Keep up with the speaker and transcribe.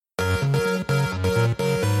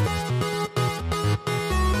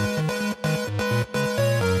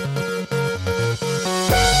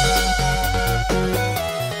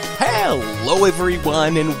Hello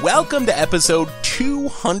everyone, and welcome to episode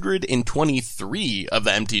 223 of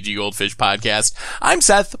the MTG Goldfish podcast. I'm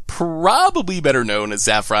Seth, probably better known as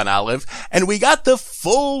Saffron Olive, and we got the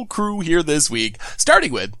full crew here this week,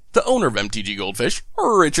 starting with the owner of MTG Goldfish,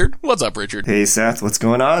 Richard. What's up, Richard? Hey, Seth. What's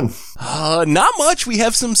going on? Not much. We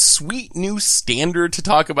have some sweet new standard to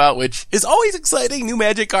talk about, which is always exciting. New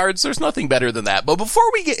Magic cards. There's nothing better than that. But before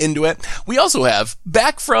we get into it, we also have,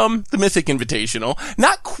 back from the Mythic Invitational,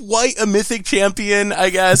 not quite a Mythic champion, I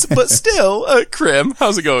guess, but still, Krim.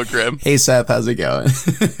 How's it going, Krim? Hey, Seth. How's it going?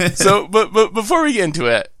 So, but before we get into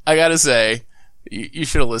it, I gotta say, you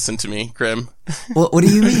should have listened to me, Krim. What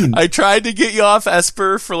do you mean? I tried to get you off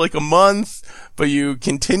Esper for like a month, but you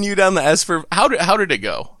continued on the Esper. How did it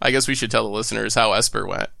go? I guess we should tell the listeners how Esper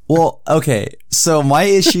went. Well, okay. So my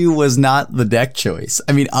issue was not the deck choice.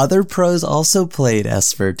 I mean, other pros also played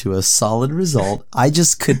Esper to a solid result. I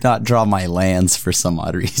just could not draw my lands for some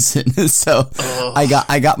odd reason. So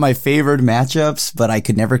I got my favored matchups, but I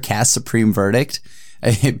could never cast Supreme Verdict.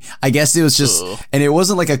 I guess it was just, and it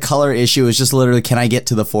wasn't like a color issue. It was just literally, can I get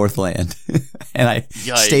to the fourth land? And I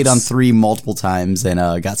stayed on 3 multiple times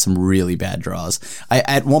and got some really bad draws. I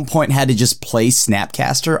at one point had to just play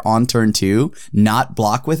Snapcaster on turn 2, not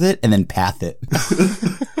block with it, and then path it.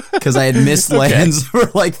 Because I had missed lands for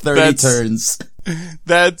like 30 turns.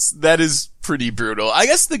 That is pretty brutal. I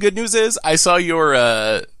guess the good news is I saw your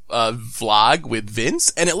vlog with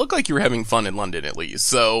Vince, and it looked like you were having fun in London at least.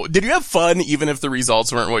 So, did you have fun even if the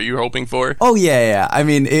results weren't what you were hoping for? Oh yeah. I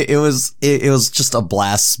mean, it was just a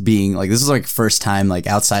blast being like, this is like first time like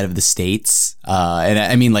outside of the States, and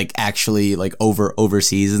I mean like actually like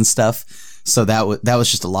overseas and stuff. So that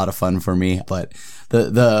was just a lot of fun for me. But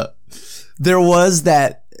there was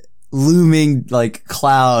that looming like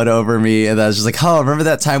cloud over me, and I was just like, oh, remember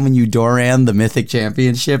that time when you Doran the Mythic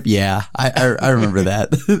Championship? Yeah, I remember that.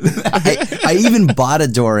 I even bought a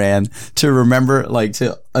Doran to remember, like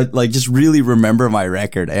to just really remember my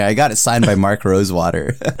record. I got it signed by Mark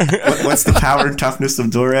Rosewater. What's the power and toughness of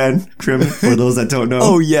Doran, Krim, for those that don't know?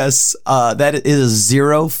 Oh yes, that is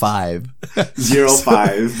 0-5.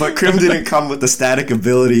 0-5. But Krim didn't come with the static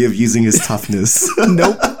ability of using his toughness.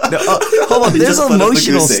 Nope. No, hold on. There's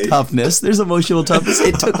emotional toughness. There's emotional toughness.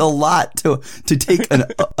 It took a lot to take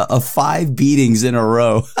a 5 beatings in a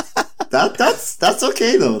row. That's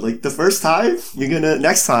okay though. Like the first time,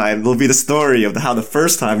 next time there'll be the story of how the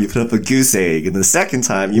first time you put up a goose egg, and the second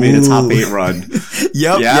time you made a top 8 run.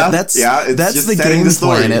 Yep. Yeah, that's the game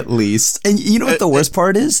plan at least. And you know what the worst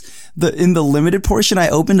part is? In the limited portion, I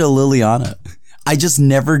opened a Liliana. I just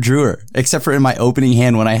never drew her, except for in my opening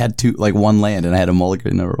hand when I had 1 land and I had a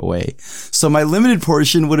mulligan her away. So my limited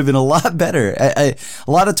portion would have been a lot better. A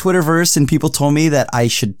lot of Twitterverse and people told me that I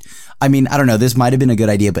don't know, this might have been a good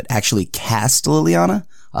idea, but actually cast Liliana.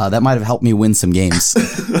 That might have helped me win some games.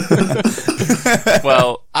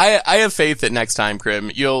 Well, I have faith that next time, Krim,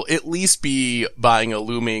 you'll at least be buying a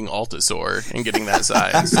looming Altasaur and getting that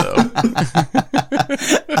signed. So,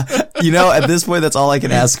 at this point, that's all I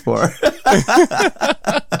can ask for.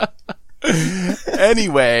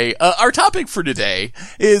 Anyway, our topic for today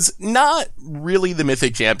is not really the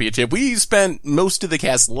Mythic Championship. We spent most of the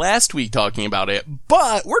cast last week talking about it,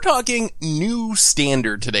 but we're talking new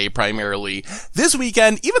standard today primarily. This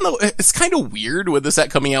weekend, even though it's kind of weird with the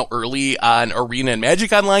set coming out early on Arena and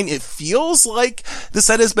Magic Online, it feels like the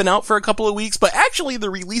set has been out for a couple of weeks, but actually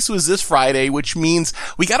the release was this Friday, which means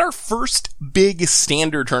we got our first big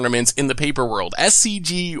standard tournaments in the paper world.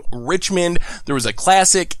 SCG Richmond, there was a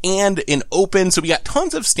Classic and an Open, so we got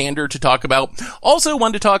tons of standard to talk about. Also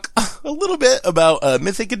wanted to talk a little bit about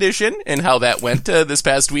Mythic Edition and how that went this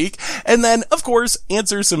past week, and then of course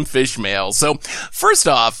answer some fish mail. So first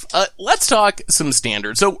off, let's talk some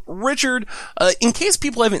standard. So Richard, in case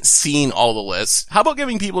people haven't seen all the lists, how about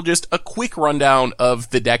giving people just a quick rundown of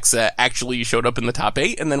the decks that actually showed up in the top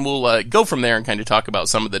 8, and then we'll go from there and kind of talk about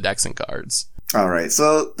some of the decks and cards. Alright,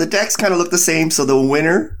 so the decks kind of look the same. So the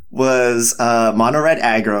winner was Mono Red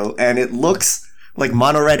Aggro, and it looks like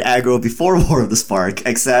Mono Red Aggro before War of the Spark,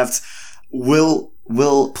 except Will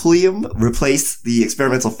Pulliam replaced the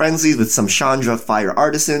Experimental Frenzies with some Chandra Fire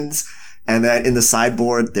Artisans, and then in the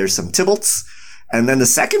sideboard there's some Tybalts. And then the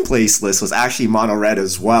second place list was actually Mono Red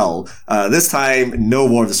as well. This time, no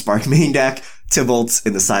War of the Spark main deck, Tybalts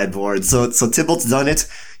in the sideboard. So Tybalt's done it.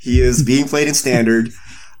 He is being played in standard.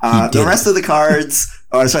 The rest of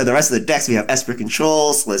the decks, we have Esper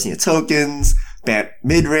Control, Selesnya Tokens, Bant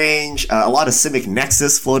Midrange, a lot of Simic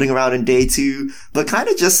Nexus floating around in day 2, but kind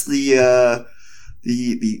of just the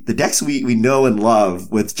decks we know and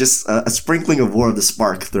love with just a sprinkling of War of the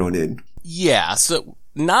Spark thrown in. Yeah, so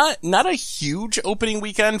not a huge opening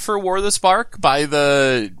weekend for War of the Spark by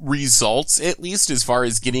the results, at least as far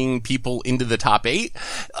as getting people into the top 8.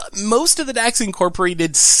 Most of the decks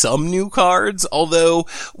incorporated some new cards, although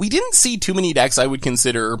we didn't see too many decks I would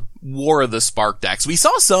consider War of the Spark decks. We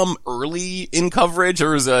saw some early in coverage.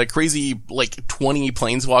 There was a crazy, 20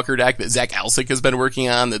 Planeswalker deck that Zach Alsic has been working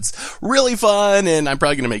on that's really fun, and I'm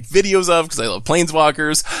probably going to make videos of because I love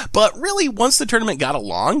Planeswalkers. But really, once the tournament got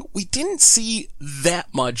along, we didn't see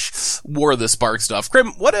that much War of the Spark stuff.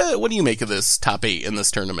 Krim, what do you make of this top 8 in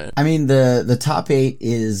this tournament? I mean, the top 8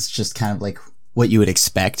 is just kind of like what you would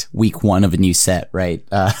expect week 1 of a new set, right?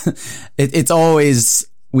 It's always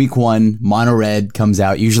week 1, mono red comes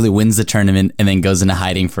out, usually wins the tournament, and then goes into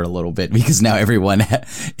hiding for a little bit because now everyone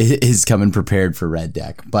is coming prepared for red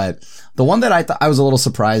deck. But the one that I thought I was a little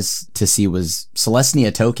surprised to see was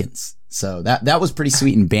Selesnya tokens. So that was pretty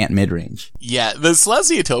sweet in Bant mid-range. Yeah, the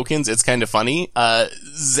Selesnya tokens, it's kind of funny.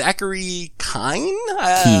 Zachary Keen.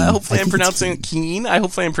 Hopefully I'm pronouncing Keen.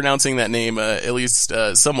 Hopefully I'm pronouncing that name, at least,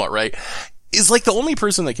 somewhat right. Is the only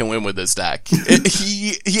person that can win with this deck.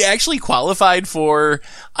 He actually qualified for,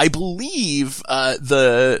 I believe,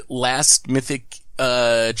 the last Mythic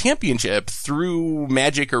championship through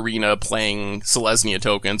Magic Arena playing Selesnya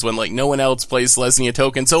tokens when no one else plays Selesnya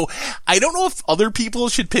tokens. So I don't know if other people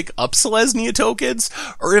should pick up Selesnya tokens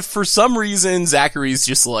or if for some reason Zachary's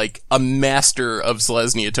just a master of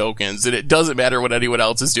Selesnya tokens and it doesn't matter what anyone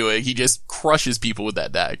else is doing. He just crushes people with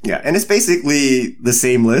that deck. Yeah, and it's basically the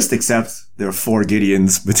same list except there are 4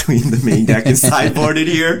 Gideons between the main deck and sideboard in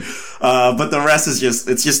here. But the rest is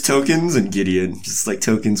it's just tokens and Gideon. Just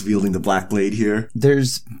tokens wielding the Black Blade here. There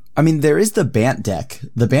is the Bant deck.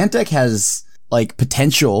 The Bant deck has,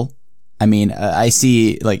 potential. I mean, I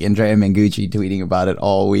see, Andrea Mengucci tweeting about it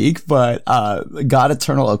all week, but, God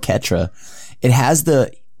Eternal Oketra, it has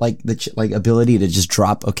the ability to just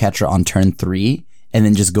drop Oketra on turn 3 and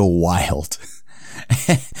then just go wild.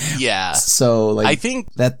 Yeah. So I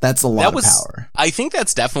think that's a lot of power. I think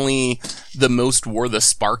that's definitely the most War the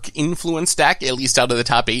Spark influenced deck, at least out of the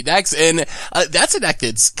top 8 decks. And that's a deck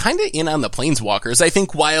that's kind of in on the Planeswalkers. I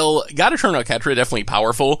think while God Eternal Oketra definitely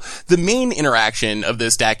powerful, the main interaction of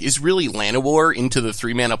this deck is really Llanowar into the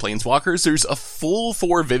 3-mana Planeswalkers. There's a full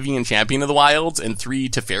 4 Vivien Champion of the Wilds and 3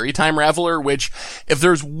 Teferi Time Raveler, which if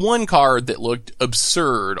there's one card that looked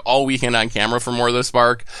absurd all weekend on camera from War the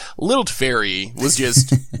Spark, Little Teferi was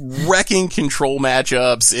just wrecking control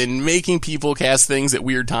matchups and making people cast things at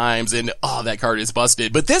weird times, and that card is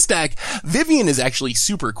busted. But this deck, Vivien is actually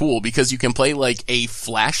super cool because you can play a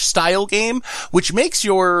flash style game, which makes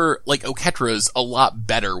your Oketras a lot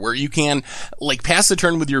better, where you can pass the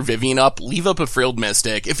turn with your Vivien up, leave up a Frilled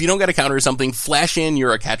Mystic. If you don't got to counter something, flash in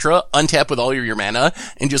your Oketra, untap with all your mana,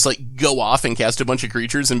 and just go off and cast a bunch of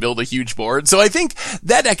creatures and build a huge board. So I think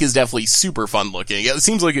that deck is definitely super fun looking. It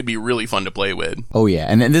seems like it'd be really fun to play with. Oh yeah,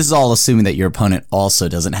 and this is all assuming that your opponent also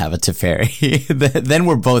doesn't have a Teferi. Then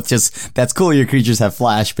we're both just, that's cool, your creatures have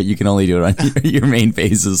flash, but you can only do it on your main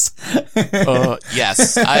phases.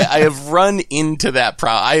 Yes, I have run into that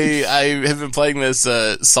I have been playing this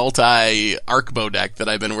Sultai Arcbow deck that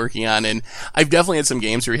I've been working on, and I've definitely had some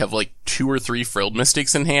games where you have 2 or 3 Frilled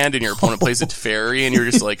Mystics in hand, and your opponent plays a Teferi, and you're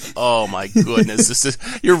just oh my goodness,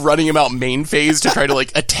 you're running him out main phase to try to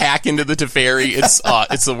attack into the Teferi.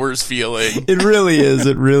 It's the worst feeling. It really is.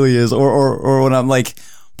 It really is. Or when I'm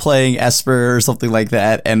playing Esper or something like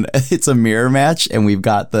that, and it's a mirror match, and we've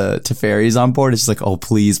got the Teferis on board. It's just oh,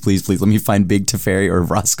 please, let me find Big Teferi or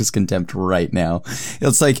Vraska's Contempt right now.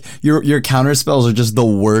 It's your counter spells are just the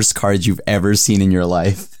worst cards you've ever seen in your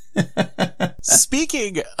life.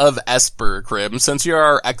 Speaking of Esper, Krim, since you're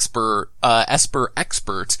our Esper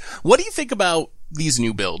expert, what do you think about these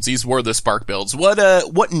new builds, these War the Spark builds?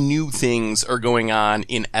 What new things are going on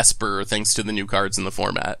in Esper thanks to the new cards in the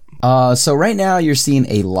format? So right now you're seeing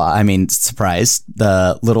a lot, surprise,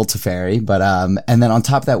 the Little Teferi, but, and then on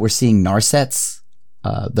top of that, we're seeing Narsets,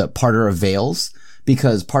 the Parter of Veils,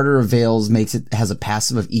 because Parter of Veils has a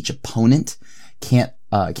passive of each opponent, can't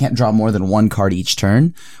draw more than 1 card each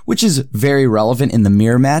turn, which is very relevant in the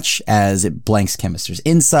mirror match as it blanks Chemist's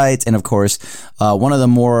Insights. And of course, one of the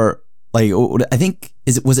more, I think,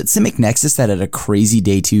 was it Simic Nexus that had a crazy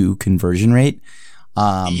day 2 conversion rate?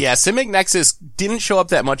 Yeah, Simic Nexus didn't show up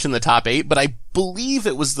that much in the top 8, but I believe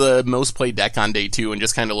it was the most played deck on day 2 and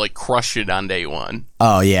just kind of crushed it on day 1.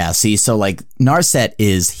 Oh yeah, see, so Narset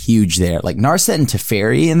is huge there. Narset and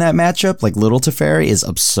Teferi in that matchup, Little Teferi is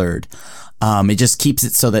absurd. It just keeps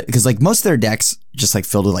it so that, because most of their decks just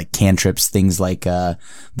filled with cantrips, things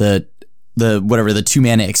the the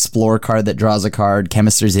 2-mana Explore card that draws a card,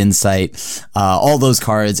 Chemister's Insight, all those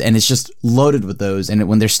cards, and it's just loaded with those. And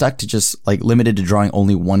when they're stuck to just like limited to drawing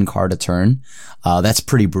only one card a turn, that's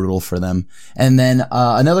pretty brutal for them. And then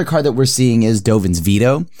another card that we're seeing is Dovin's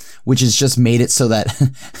Veto, which has just made it so that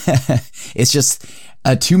it's just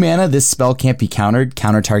 2 mana. This spell can't be countered.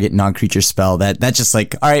 Counter target non-creature spell. That's just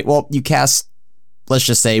like, all right, well, you cast, let's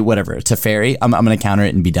just say whatever, Teferi. I'm going to counter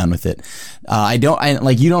it and be done with it. You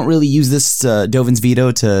don't really use this Dovin's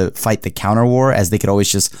Veto to fight the counter war, as they could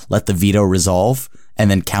always just let the veto resolve and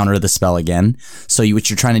then counter the spell again. So what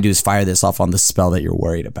you're trying to do is fire this off on the spell that you're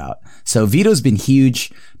worried about. So Veto's been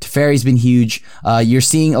huge. Teferi's been huge. You're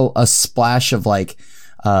seeing a splash of like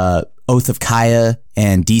Oath of Kaya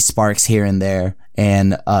and D-Sparks here and there,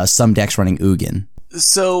 and some decks running Ugin.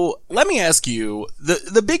 So let me ask you,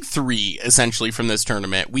 the big three essentially from this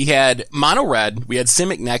tournament, we had Mono Red, we had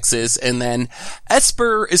Simic Nexus, and then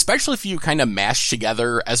Esper, especially if you kind of mash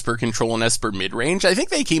together Esper Control and Esper Midrange. I think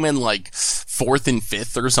they came in like 4th and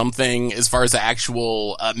 5th or something as far as the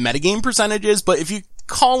actual metagame percentages, but if you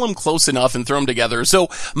call them close enough and throw them together. So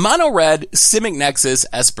Mono Red, Simic Nexus,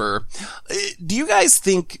 Esper. Do you guys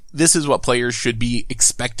think this is what players should be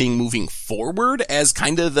expecting moving forward as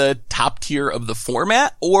kind of the top tier of the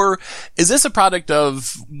format? Or is this a product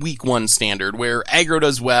of week 1 standard where aggro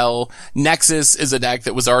does well, Nexus is a deck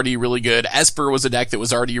that was already really good, Esper was a deck that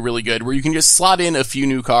was already really good, where you can just slot in a few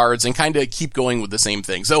new cards and kind of keep going with the same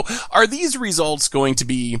thing? So are these results going to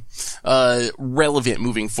be relevant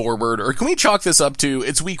moving forward, or can we chalk this up to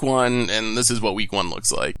it's week 1 and this is what week 1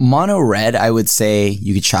 looks like? Mono Red, I would say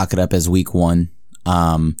you could chalk it up as week 1.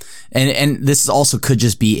 And this also could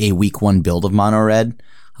just be a week 1 build of Mono Red.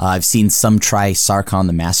 I've seen some try Sarkhan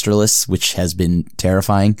the Masterless, which has been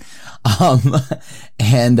terrifying.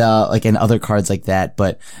 And other cards like that.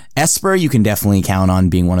 But Esper, you can definitely count on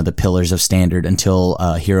being one of the pillars of standard until,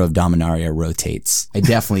 Hero of Dominaria rotates. I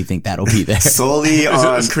definitely think that'll be there. Solely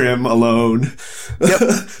on Crim alone. Yep.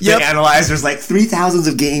 They analyze, there's like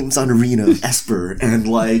 3,000 of games on Arena of Esper, and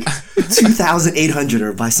like 2,800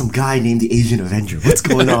 are by some guy named the Asian Avenger. What's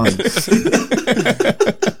going on?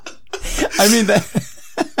 I mean,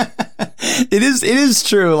 it is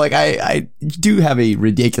true. Like, I do have a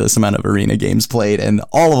ridiculous amount of Arena games played, and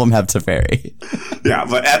all of them have Teferi. Yeah,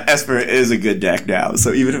 but Esper is a good deck now,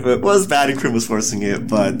 so even if it was bad and Crim was forcing it,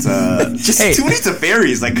 but too many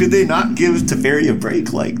Teferis. Like, could they not give Teferi a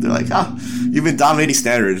break? Like, they're like, you've been dominating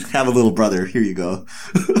standard. Have a little brother. Here you go.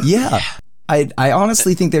 Yeah. I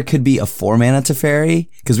honestly think there could be a 4-mana Teferi,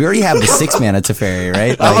 because we already have the 6-mana Teferi,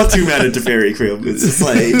 right? How about 2-mana Teferi, Crim? It's just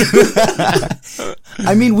like...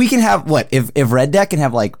 I mean, we can have, if Red Deck can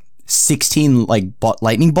have like 16 like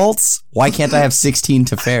lightning bolts, why can't I have 16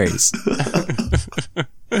 Teferis?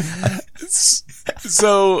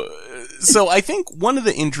 So I think one of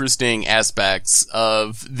the interesting aspects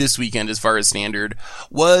of this weekend as far as standard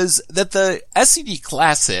was that the SCG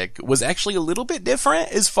Classic was actually a little bit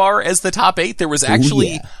different as far as the top 8. There was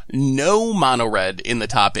actually no Mono Red in the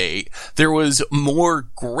top 8. There was more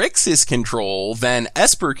Grixis control than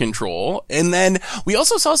Esper control. And then we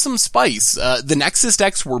also saw some spice. The Nexus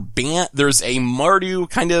decks were banned. There's a Mardu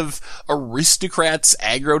kind of aristocrats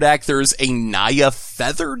aggro deck. There's a Naya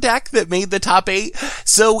Feather deck that made the top 8.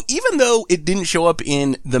 So even though it didn't show up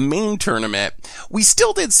in the main tournament, we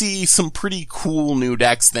still did see some pretty cool new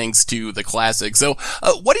decks thanks to the Classic. So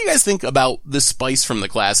what do you guys think about the spice from the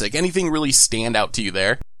Classic? Anything really stand out to you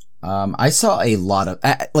there? I saw a lot of,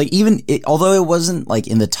 although it wasn't like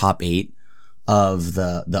in the top 8 of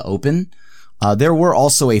the Open, there were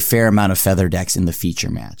also a fair amount of Feather decks in the feature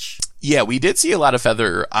match. Yeah, we did see a lot of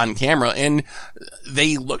Feather on camera, and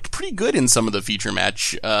they looked pretty good in some of the feature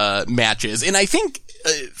matches. And I think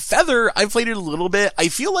Feather, I've played it a little bit. I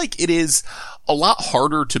feel like it is a lot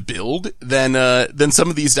harder to build than some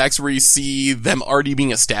of these decks where you see them already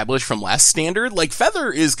being established from last standard. Like,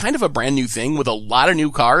 Feather is kind of a brand new thing with a lot of new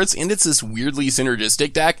cards, and it's this weirdly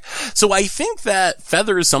synergistic deck. So I think that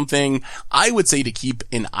Feather is something I would say to keep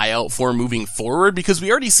an eye out for moving forward, because we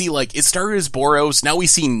already see, like, it started as Boros, now we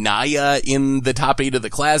see Naya in the top 8 of the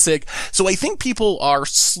Classic. So I think people are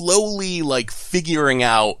slowly, like, figuring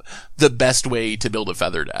out the best way to build a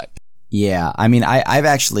Feather deck. Yeah, I mean, I've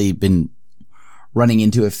actually been running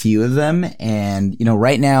into a few of them, and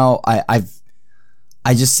right now I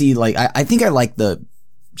just see, like, I think I like the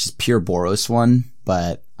just pure Boros one,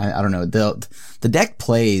 but I don't know, the deck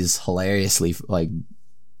plays hilariously. Like,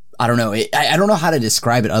 I don't know, I don't know how to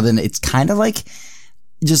describe it other than it's kind of like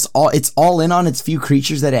it's all in on its few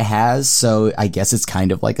creatures that it has. So I guess it's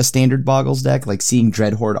kind of like a standard Boggles deck, like seeing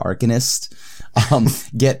Dreadhorde Arcanist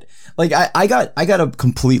get Like I got a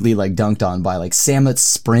completely like dunked on by like Samet's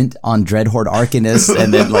sprint on Dreadhorde Arcanist,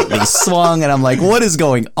 and then like they swung, and I'm like, what is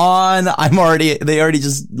going on? They already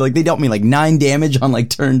just like they dealt me like 9 damage on like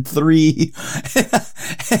turn 3.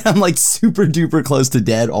 And I'm like super duper close to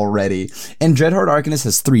dead already. And Dreadhorde Arcanist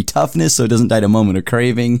has 3 toughness, so it doesn't die to Moment of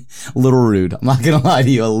Craving. A little rude. I'm not gonna lie to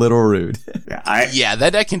you, a little rude. Yeah,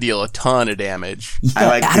 that deck can deal a ton of damage. I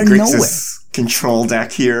like the Grixis control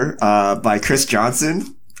deck here by Chris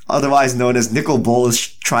Johnson, otherwise known as Nicol Bolas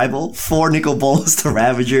Tribal. 4 Nicol Bolas to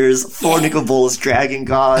Ravagers, 4 Nicol Bolas Dragon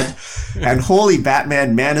God, and holy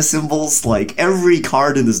Batman mana symbols. Like every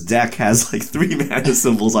card in this deck has like 3 mana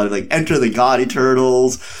symbols on it, like Enter the God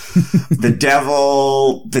Eternals, the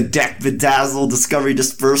Devil, the Deck Bedazzle, Discovery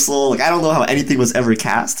Dispersal. Like I don't know how anything was ever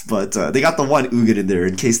cast, but they got the one Ugin in there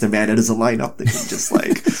in case the mana doesn't line up. They can just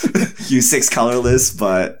like use 6 colorless,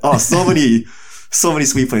 but so many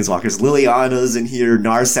sweet planeswalkers. Liliana's in here,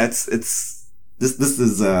 Narset's. This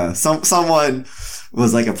is someone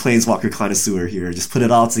was like a planeswalker connoisseur here. Just put it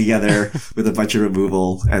all together with a bunch of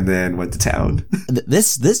removal and then went to town.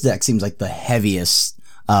 This deck seems like the heaviest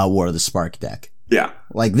War of the Spark deck. Yeah.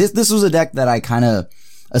 Like this was a deck that I kind of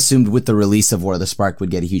assumed with the release of War of the Spark would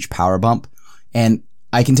get a huge power bump. And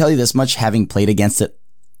I can tell you this much, having played against it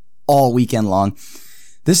all weekend long,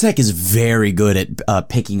 this deck is very good at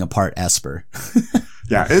picking apart Esper.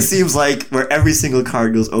 Yeah, it seems like where every single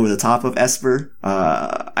card goes over the top of Esper.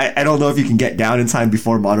 I don't know if you can get down in time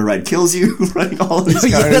before Mono Red kills you running all of these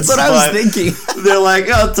cards. Yeah, that's what I was thinking. They're like,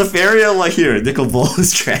 oh, Teferi, I'm like, here, Nicol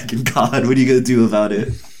Bolas Dragon God. What are you going to do about it?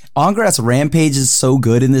 Ongrath's Rampage is so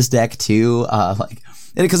good in this deck too.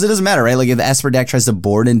 Because it doesn't matter, right? Like if the Esper deck tries to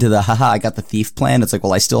board into the I got the thief plan, it's like,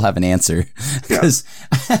 well, I still have an answer. Because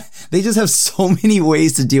they just have so many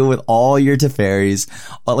ways to deal with all your Teferis.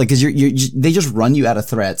 Like, cause they just run you out of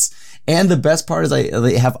threats. And the best part is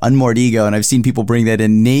they have Unmoored Ego, and I've seen people bring that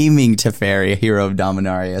in naming Teferi a Hero of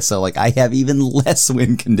Dominaria. So like I have even less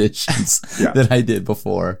win conditions than I did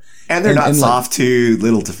before. And they're not soft to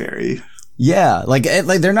little Teferi. Yeah, like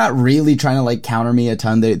they're not really trying to like counter me a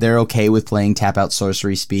ton. They're okay with playing tap out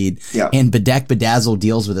sorcery speed. Yeah. And Bedeck Bedazzle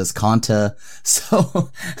deals with his Kanta. So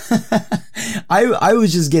I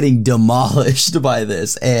was just getting demolished by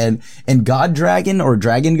this. And God Dragon or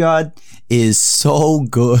Dragon God is so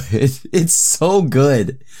good. It's so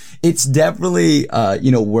good. It's definitely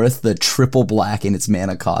worth the triple black in its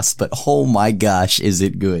mana cost, but oh my gosh, is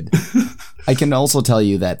it good. I can also tell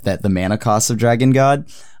you that the mana cost of Dragon God,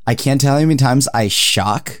 I can't tell you how many times I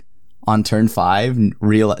shock on turn 5,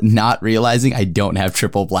 not realizing I don't have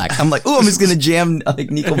triple black. I'm like, oh, I'm just going to jam like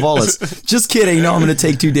Nicol Bolas. Just kidding. No, I'm going to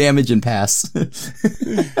take 2 damage and pass.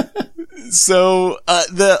 So,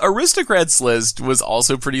 the Aristocrats list was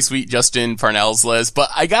also pretty sweet, Justin Parnell's list, but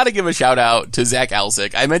I gotta give a shout out to Zach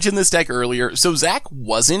Alsick. I mentioned this deck earlier. So Zach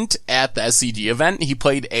wasn't at the SCG event. He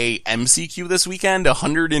played a MCQ this weekend,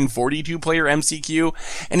 142 player MCQ,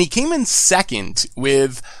 and he came in second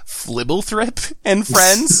with Flibblethripp and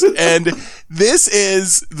friends. And this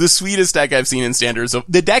is the sweetest deck I've seen in Standard. So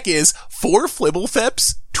the deck is 4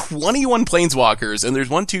 Flibblethrips, 21 planeswalkers, and there's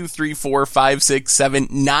 1, 2, 3, 4, 5, 6, 7,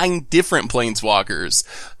 9 different planeswalkers,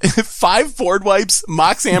 5 board wipes,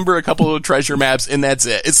 Mox Amber, a couple of treasure maps, and that's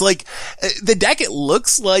it. It's like, the deck, it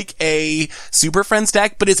looks like a Super Friends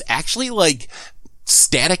deck, but it's actually like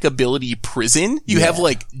static ability prison. You have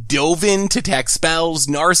like Dovin to attack spells,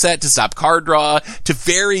 Narset to stop card draw,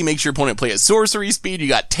 Teferi makes your opponent play at sorcery speed, you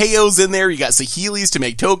got Teos in there, you got Saheeli's to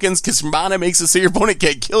make tokens, Kismana makes it so your opponent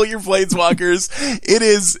can't kill your planeswalkers. It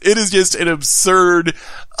is just an absurd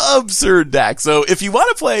deck. So if you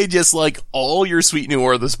want to play just like all your sweet new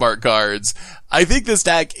War of the Spark cards, I think this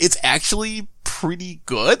deck, it's actually pretty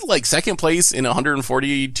good. Like second place in a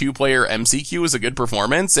 142 player MCQ is a good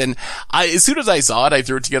performance. And as soon as I saw it, I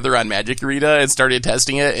threw it together on Magic Arena and started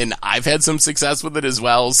testing it, and I've had some success with it as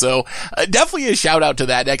well. So definitely a shout out to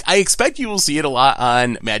that deck. I expect you will see it a lot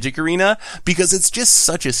on Magic Arena because it's just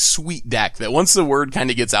such a sweet deck that once the word kind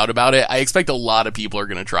of gets out about it, I expect a lot of people are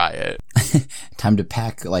going to try it. Time to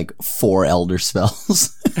pack like 4 Elder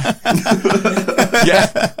Spells.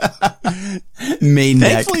 Yeah. Main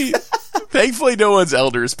deck. Thankfully, no one's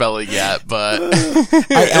Elder Spelling yet, but I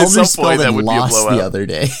at Elder some point that would lost be a blowout. the other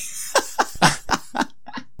day.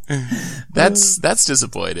 That's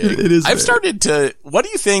disappointing. It is. I've started to, what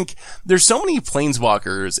do you think? There's so many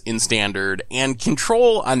planeswalkers in Standard, and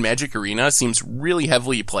Control on Magic Arena seems really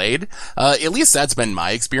heavily played. At least that's been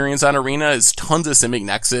my experience on Arena, is tons of Simic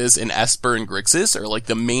Nexus and Esper and Grixis are like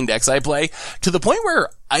the main decks I play, to the point where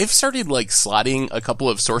I've started like slotting a couple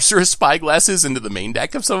of Sorcerous Spyglasses into the main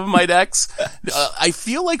deck of some of my decks. I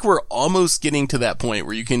feel like we're almost getting to that point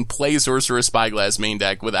where you can play Sorcerous Spyglass main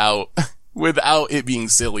deck without it being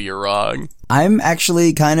silly or wrong. I'm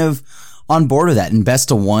actually kind of on board with that. In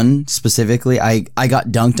Best of One specifically, I got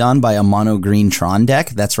dunked on by a mono green Tron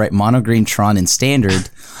deck. That's right, mono green Tron in Standard.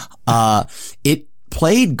 It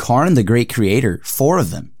played Karn the Great Creator, four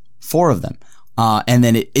of them. And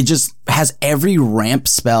then it just has every ramp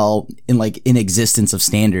spell in existence of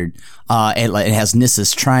Standard. It has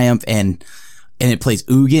Nissa's Triumph and it plays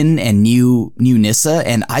Ugin and new Nissa,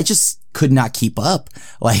 and I just could not keep up.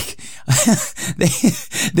 Like,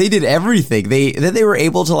 they did everything. They were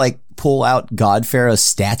able to like pull out Godpharaoh's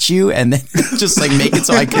statue and then just like make it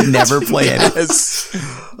so I could never play it. Yes.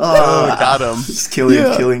 Got him. Just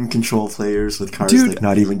killing Control players with cards like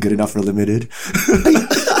not even good enough for limited.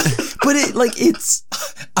 But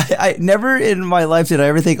I never in my life did I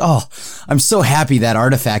ever think, oh, I'm so happy that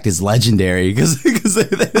artifact is legendary, because I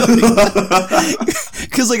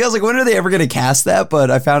was like, when are they ever going to cast that? But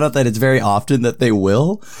I found out that it's very often that they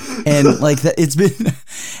will. And like that, it's been,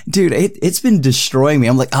 dude, it's been destroying me.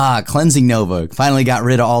 I'm like, Cleansing Nova finally got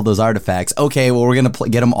rid of all those artifacts. Okay, well, we're going to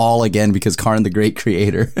get them all again because Karn the Great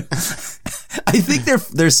Creator. I think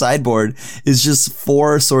their sideboard is just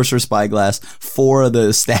 4 Sorcerer Spyglass, 4 of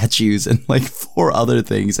the statues, and like 4 other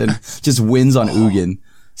things, and just wins on Ugin.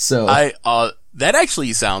 So that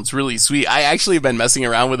actually sounds really sweet. I actually have been messing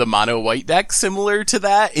around with a mono white deck similar to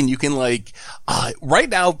that, and you can like, right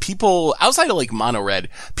now people, outside of like mono red,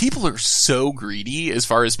 people are so greedy as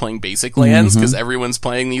far as playing basic lands, because everyone's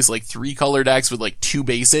playing these like 3 color decks with like 2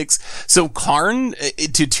 basics. So Karn,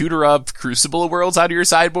 to tutor up Crucible of Worlds out of your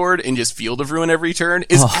sideboard and just Field of Ruin every turn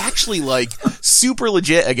is actually like super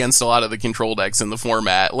legit against a lot of the control decks in the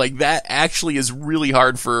format. Like that actually is really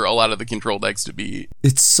hard for a lot of the control decks to beat.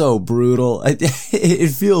 It's so brutal. It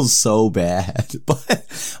feels so bad,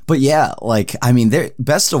 but yeah, like, I mean, their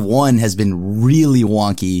Best of One has been really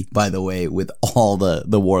wonky, by the way, with all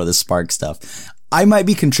the War of the Spark stuff. I might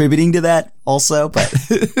be contributing to that also, but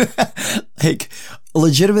like,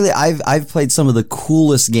 legitimately, I've played some of the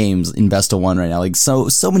coolest games in Best of One right now. Like,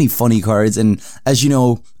 so many funny cards. And as you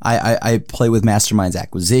know, I play with Masterminds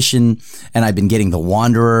Acquisition, and I've been getting the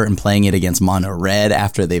Wanderer and playing it against Mono Red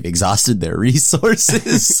after they've exhausted their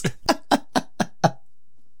resources.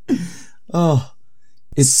 Oh,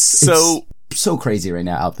 it's so crazy right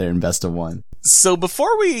now out there in Best of One. So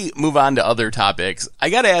before we move on to other topics, I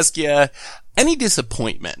gotta ask you, any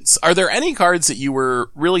disappointments? Are there any cards that you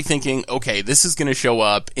were really thinking, okay, this is gonna show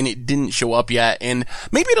up, and it didn't show up yet, and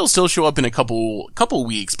maybe it'll still show up in a couple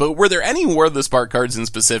weeks, but were there any War of the Spark cards in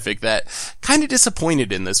specific that kind of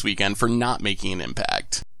disappointed in this weekend for not making an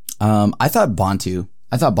impact? I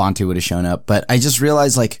thought Bontu would have shown up, but I just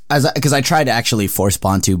realized, like, because I tried to actually force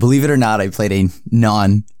Bontu. Believe it or not, I played a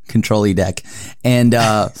non-control-y deck, and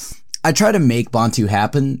I tried to make Bontu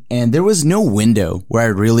happen, and there was no window where I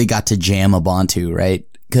really got to jam a Bontu, right?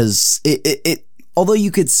 Because it although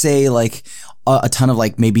you could say like a ton of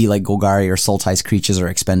like maybe like Golgari or Sultai creatures are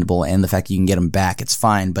expendable, and the fact that you can get them back, it's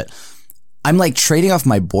fine, but I'm like trading off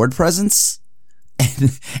my board presence.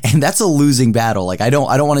 And that's a losing battle. Like, I don't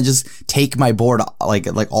want to just take my board, like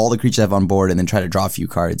all the creatures I have on board, and then try to draw a few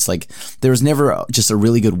cards. Like, there was never just a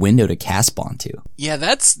really good window to cast Bontu. Yeah,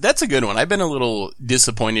 that's a good one. I've been a little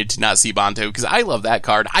disappointed to not see Bontu, because I love that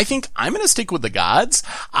card. I think I'm going to stick with the gods.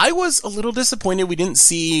 I was a little disappointed we didn't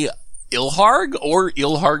see Ilharg or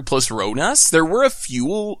Ilharg plus Ronas. There were a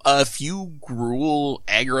few Gruul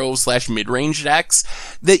aggro / mid-range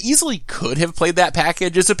decks that easily could have played that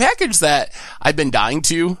package. It's a package that I've been dying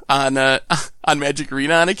to on Magic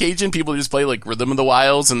Arena on occasion. People just play like Rhythm of the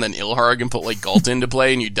Wilds and then Ilharg and put like Galt into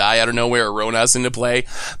play, and you die out of nowhere, or Ronas into play.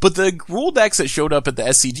 But the Gruul decks that showed up at the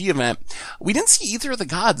SCG event, we didn't see either of the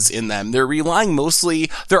gods in them. They're relying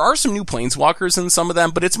mostly, there are some new planeswalkers in some of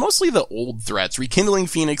them, but it's mostly the old threats, Rekindling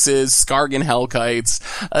Phoenixes, Skargan Hellkites.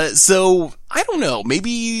 So I don't know,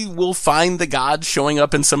 maybe we'll find the gods showing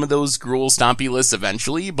up in some of those Gruul Stompy lists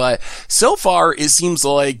eventually, but so far it seems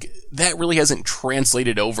like that really hasn't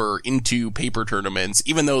translated over into paper tournaments,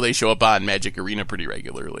 even though they show up on Magic Arena pretty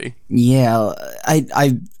regularly. Yeah,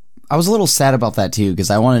 I was a little sad about that too, because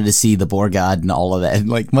I wanted to see the Boar God and all of that, and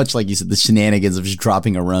like, much like you said, the shenanigans of just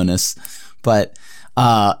dropping Aronis. But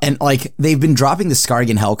And like they've been dropping the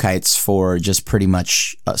Skargan Hellkites for just pretty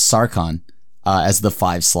much Sarkhan as the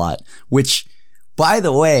 5 slot, which, by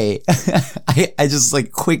the way, I just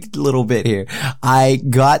like quick little bit here. I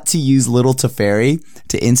got to use Little Teferi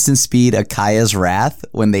to instant speed Akaya's Wrath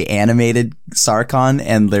when they animated Sarkhan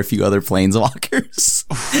and their few other planeswalkers.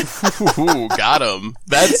 Ooh, got him.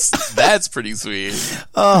 That's pretty sweet.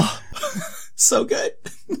 Oh, so good.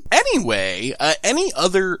 Anyway, any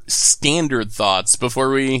other standard thoughts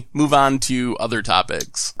before we move on to other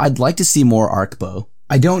topics? I'd like to see more Arcbow.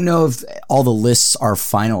 I don't know if all the lists are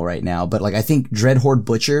final right now, but like I think Dreadhorde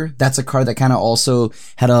Butcher, that's a card that kind of also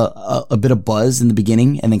had a bit of buzz in the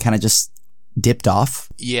beginning and then kind of just dipped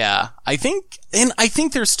off. Yeah, I think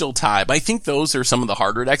there's still time. I think those are some of the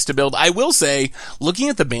harder decks to build. I will say, looking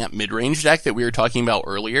at the Bant mid-range deck that we were talking about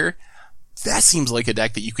earlier, that seems like a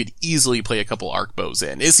deck that you could easily play a couple Arcbows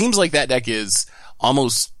in. It seems like that deck is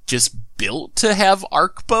almost just built to have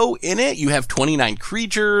Arcbow in it. You have 29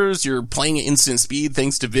 creatures, you're playing at instant speed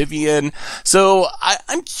thanks to Vivian. So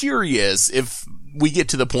I'm curious if we get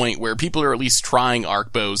to the point where people are at least trying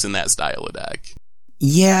Arcbows in that style of deck.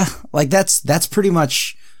 Yeah, like that's pretty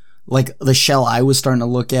much like the shell I was starting to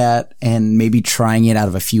look at and maybe trying it out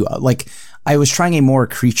of a few, like I was trying a more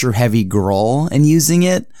creature heavy Gruul and using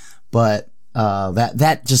it, but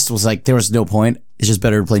that just was like, there was no point. It's just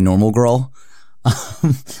better to play normal Gruul.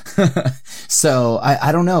 So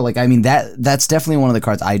I don't know. Like, I mean, that's definitely one of the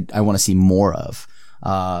cards I want to see more of,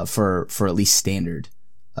 for at least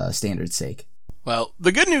standard's sake. Well,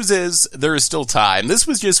 the good news is there is still time. This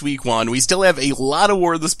was just week 1. We still have a lot of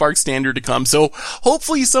War of the Spark standard to come. So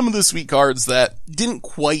hopefully some of the sweet cards that didn't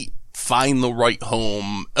quite find the right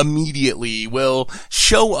home immediately will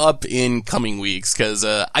show up in coming weeks, because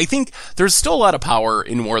I think there's still a lot of power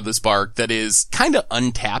in War of the Spark that is kind of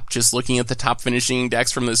untapped just looking at the top finishing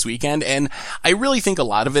decks from this weekend, and I really think a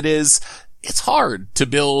lot of it is it's hard to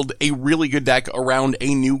build a really good deck around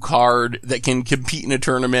a new card that can compete in a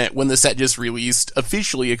tournament when the set just released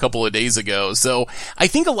officially a couple of days ago. So I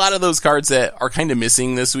think a lot of those cards that are kind of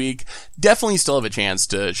missing this week definitely still have a chance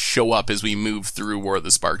to show up as we move through War of the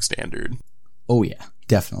Spark standard. Oh yeah,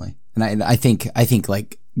 definitely. And I think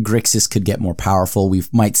like Grixis could get more powerful. We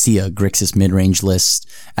might see a Grixis mid-range list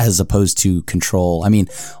as opposed to control. I mean,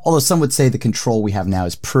 although some would say the control we have now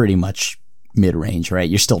is pretty much mid-range, right?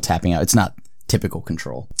 You're still tapping out. It's not typical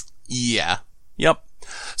control. Yeah. Yep.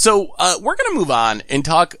 So, we're gonna move on and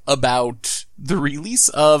talk about the release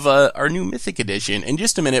of our new Mythic Edition in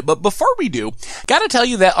just a minute. But before we do, gotta tell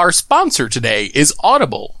you that our sponsor today is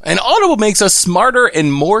Audible. And Audible makes us smarter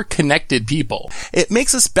and more connected people. It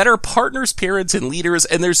makes us better partners, parents, and leaders,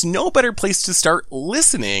 and there's no better place to start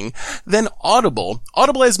listening than Audible.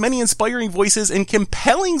 Audible has many inspiring voices and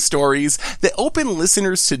compelling stories that open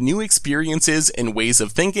listeners to new experiences and ways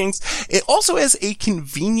of thinking. It also has a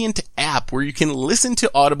convenient app where you can listen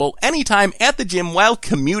to Audible anytime at the gym while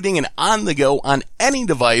commuting and on the go on any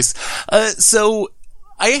device. So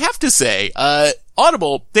I have to say,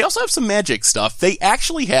 Audible, they also have some magic stuff. They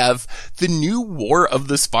actually have the new War of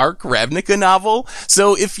the Spark Ravnica novel.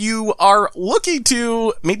 So if you are looking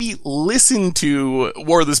to maybe listen to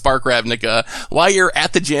War of the Spark Ravnica while you're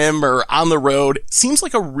at the gym or on the road, seems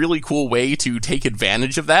like a really cool way to take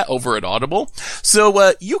advantage of that over at Audible.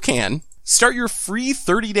 So you can start your free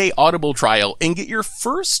 30-day Audible trial and get your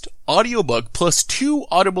first audiobook plus 2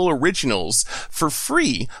 Audible originals for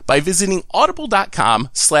free by visiting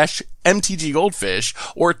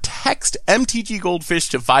audible.com/MTGGoldfish or text MTGGoldfish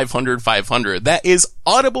to 500-500. That is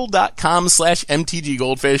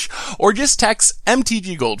audible.com/MTGGoldfish or just text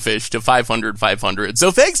MTGGoldfish to 500-500.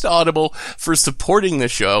 So thanks to Audible for supporting the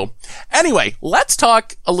show. Anyway, let's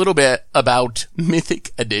talk a little bit about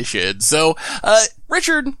Mythic Edition. So,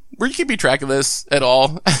 Richard, were you keeping track of this at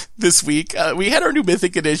all this week? We had our new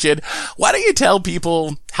Mythic Edition. Why don't you tell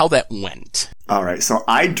people how that went? All right, so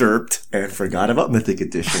I derped and forgot about Mythic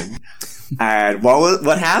Edition. And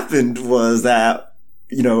what happened was that,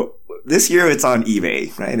 this year it's on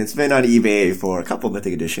eBay, right? And it's been on eBay for a couple of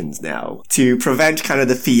Mythic Editions now. To prevent kind of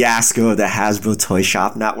the fiasco of the Hasbro toy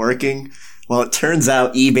shop not working, well, it turns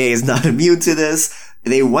out eBay is not immune to this.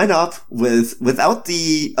 They went up without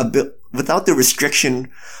the restriction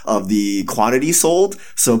of the quantity sold.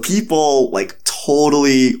 So people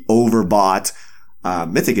totally overbought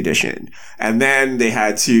Mythic Edition. And then they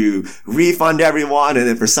had to refund everyone. And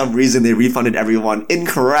then for some reason they refunded everyone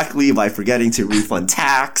incorrectly by forgetting to refund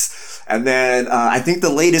tax. And then I think the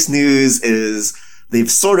latest news is they've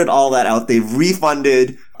sorted all that out. They've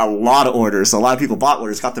refunded a lot of orders. So a lot of people bought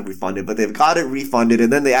orders, got them refunded, but they've got it refunded.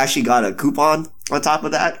 And then they actually got a coupon on top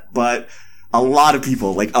of that. But a lot of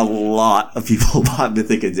people bought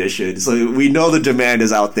Mythic Edition. So we know the demand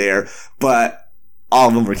is out there, but all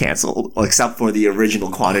of them were canceled, except for the original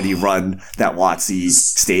quantity run that WotC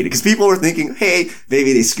stated. Because people were thinking, hey,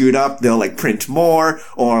 maybe they screwed up, they'll like print more,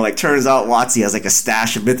 or like turns out WotC has like a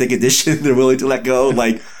stash of Mythic Edition they're willing to let go.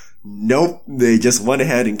 Like, nope, they just went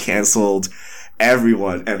ahead and canceled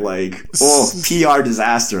everyone. And like, PR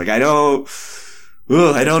disaster. Like, I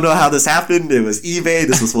don't know how this happened. It was eBay.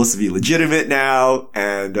 This was supposed to be legitimate now.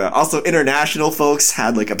 And also international folks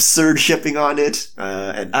had like absurd shipping on it.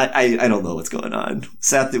 And I don't know what's going on.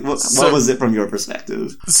 Seth, what was it from your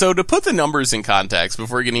perspective? So to put the numbers in context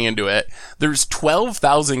before getting into it, there's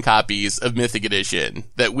 12,000 copies of Mythic Edition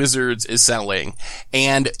that Wizards is selling.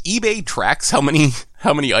 And eBay tracks how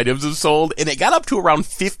many items have sold, and it got up to around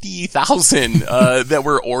 50,000 that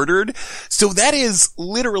were ordered. So that is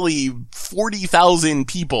literally 40,000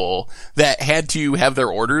 people that had to have their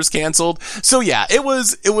orders canceled. So yeah, it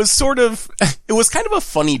was kind of a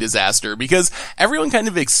funny disaster because everyone kind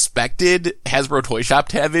of expected Hasbro Toy Shop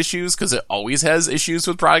to have issues because it always has issues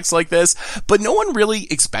with products like this, but no one really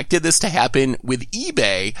expected this to happen with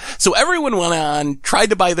eBay. So everyone went on, tried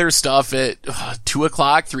to buy their stuff at 2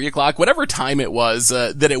 o'clock, 3 o'clock, whatever time it was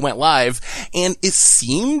that it went live, and it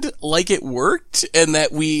seemed like it worked and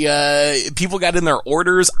that people got in their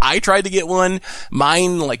orders. I tried to get one.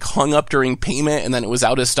 Mine like hung up during payment and then it was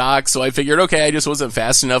out of stock. So I figured, okay, I just wasn't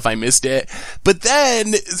fast enough. I missed it. But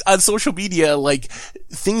then on social media, like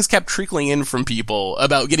things kept trickling in from people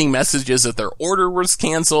about getting messages that their order was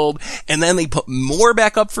canceled. And then they put more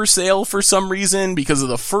back up for sale for some reason because of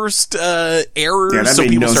the first error. Yeah, so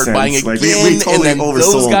people started buying again. Like, we totally and then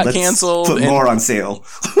oversold. Those got Let's canceled. Put more on sale.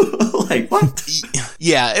 Like, what?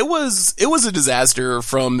 Yeah, it was a disaster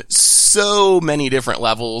from so many different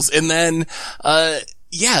levels. And then,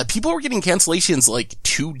 people were getting cancellations like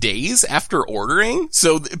 2 days after ordering.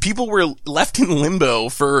 So people were left in limbo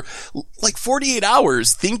for like 48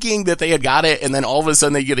 hours thinking that they had got it. And then all of a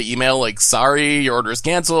sudden they get an email like, sorry, your order is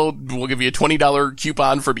canceled. We'll give you a $20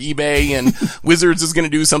 coupon from eBay and Wizards is going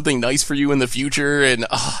to do something nice for you in the future. And,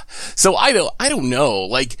 so I don't know.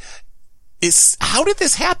 Like, how did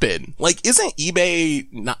this happen? Like, isn't eBay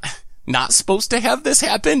not supposed to have this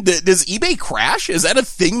happen? Does eBay crash? Is that a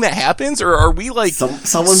thing that happens? Or are we like someone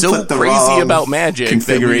so put the crazy wrong about Magic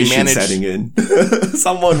configuration setting in?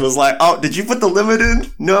 Someone was like, oh, did you put the limit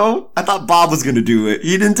in? No? I thought Bob was going to do it.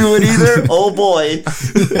 He didn't do it either? Oh boy.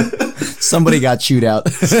 Somebody got chewed out.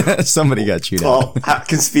 Somebody got chewed out.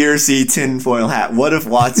 Conspiracy tinfoil hat. What if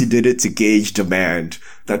WotC did it to gauge demand?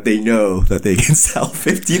 That they know that they can sell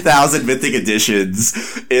 50,000 Mythic Editions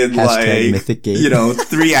in #MythicGate.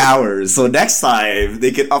 3 hours. So next time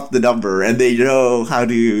they can up the number and they know how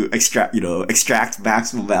to extract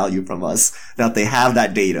maximum value from us. That they have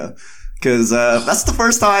that data. Cause, that's the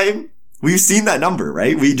first time we've seen that number,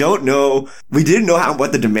 right? We didn't know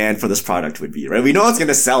what the demand for this product would be, right? We know it's going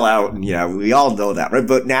to sell out and we all know that, right?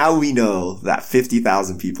 But now we know that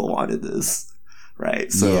 50,000 people wanted this.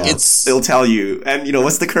 Right. So it'll tell you. And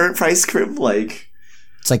what's the current price, Krim? Like,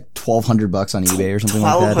 it's like $1,200 on eBay or something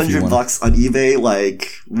like that. $1,200 on eBay. Like,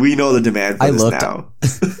 we know the demand for this now.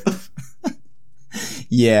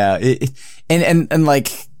 Yeah. And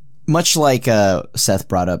like, much like, Seth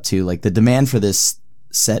brought up too, like the demand for this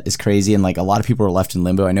set is crazy and like a lot of people are left in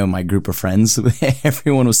limbo. I know my group of friends,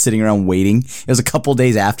 everyone was sitting around waiting. It was a couple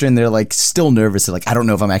days after and they're like still nervous. They're like, I don't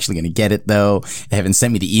know if I'm actually going to get it though. They haven't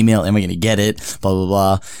sent me the email. Am I going to get it? Blah, blah,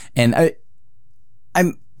 blah. And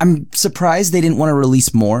I'm surprised they didn't want to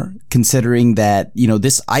release more considering that,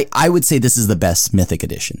 I would say this is the best Mythic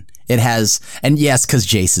Edition. It has, and yes, cause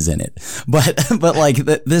Jace is in it, but like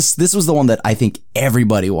this was the one that I think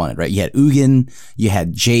everybody wanted, right? You had Ugin, you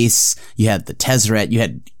had Jace, you had the Tezzeret, you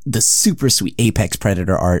had the super sweet Apex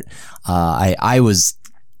Predator art. I was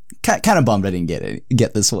kind of bummed I didn't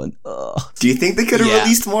get this one. Ugh. Do you think they could have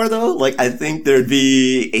released more though? Like, I think there'd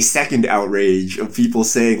be a second outrage of people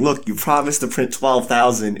saying, look, you promised to print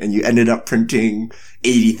 12,000 and you ended up printing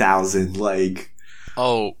 80,000. Like,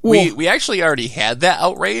 oh, we actually already had that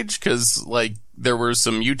outrage because like there were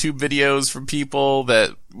some YouTube videos from people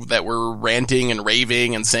that were ranting and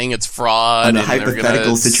raving and saying it's fraud. On a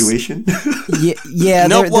hypothetical situation. yeah.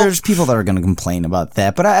 There's people that are going to complain about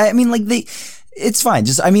that, but I mean, like it's fine.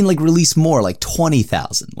 Just, I mean, like release more, like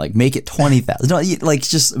 20,000, like make it 20,000. No, like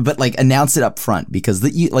but like announce it up front because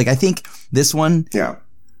I think this one. Yeah.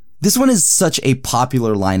 This one is such a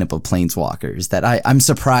popular lineup of Planeswalkers that I'm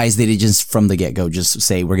surprised they did just from the get-go just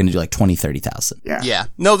say we're going to do like 20, 30,000. Yeah.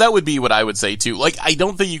 No, that would be what I would say too. Like, I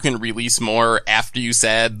don't think you can release more after you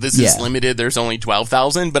said this is limited. There's only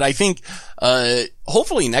 12,000, but I think,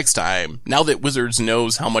 hopefully next time, now that Wizards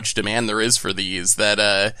knows how much demand there is for these,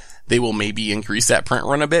 that, they will maybe increase that print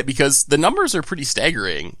run a bit, because the numbers are pretty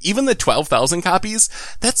staggering. Even the 12,000 copies,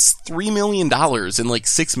 that's $3 million in like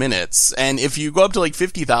 6 minutes. And if you go up to like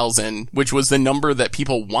 50,000, which was the number that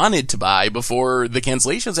people wanted to buy before the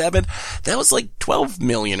cancellations happened, that was like 12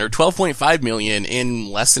 million or 12.5 million in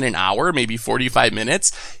less than an hour, maybe 45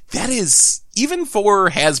 minutes. That is, even for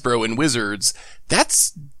Hasbro and Wizards,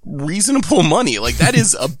 that's reasonable money. Like, that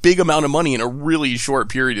is a big amount of money in a really short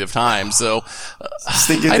period of time. So,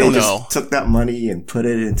 I don't know. Just took that money and put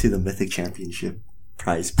it into the Mythic Championship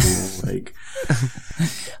prize pool. Like,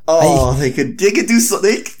 they could do so.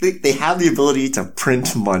 They have the ability to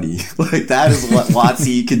print money. Like, that is what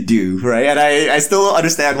WotC could do, right? And I still don't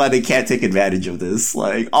understand why they can't take advantage of this.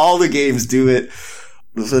 Like, all the games do it.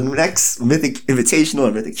 The next Mythic Invitational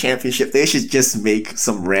or Mythic Championship, they should just make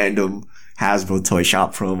some random Hasbro Toy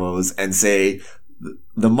Shop promos and say,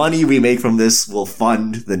 the money we make from this will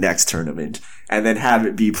fund the next tournament, and then have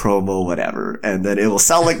it be promo whatever. And then it will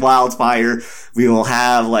sell like wildfire. We will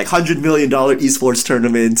have like $100 million esports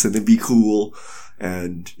tournaments, and it'd be cool.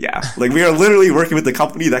 And yeah, like, we are literally working with a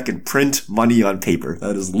company that can print money on paper.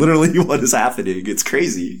 That is literally what is happening. It's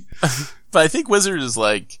crazy. But I think Wizards is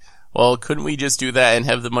like, well, couldn't we just do that and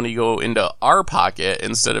have the money go into our pocket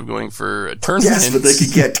instead of going for a tournament? Yes, but they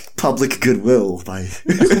could get public goodwill by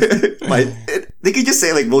they could just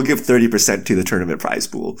say, like, we'll give 30% to the tournament prize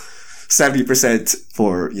pool, 70%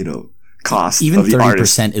 for, cost even of the 30%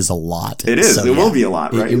 artist. is a lot. It is. So, it will be a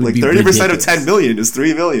lot, right? Like, 30% ridiculous. of 10 million is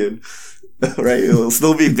 3 million, right? It'll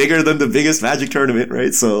still be bigger than the biggest Magic tournament,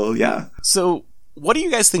 right? So, yeah. So, what do you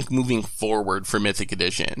guys think moving forward for Mythic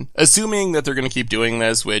Edition? Assuming that they're going to keep doing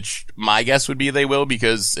this, which my guess would be they will,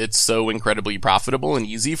 because it's so incredibly profitable and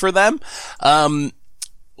easy for them.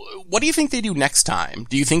 What do you think they do next time?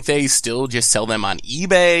 Do you think they still just sell them on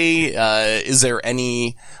eBay? Is there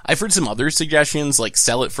any, I've heard some other suggestions, like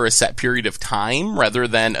sell it for a set period of time rather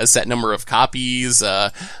than a set number of copies.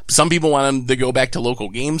 Some people want them to go back to local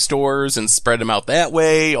game stores and spread them out that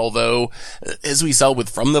way. Although, as we sell with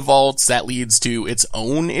From the Vaults, that leads to its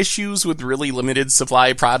own issues with really limited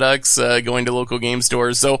supply products, going to local game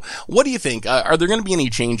stores. So what do you think? Are there going to be any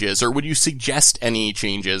changes, or would you suggest any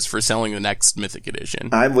changes for selling the next Mythic Edition?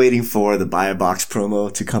 I'm waiting for the buy a box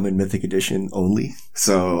promo to come in Mythic Edition only.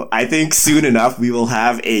 So I think soon enough we will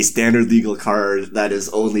have a standard legal card that is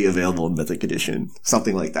only available in Mythic Edition.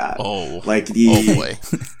 Something like that. Oh. Like the, oh boy.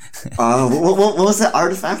 what was that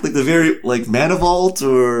artifact? Like the very, like Mana Vault,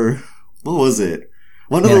 or what was it?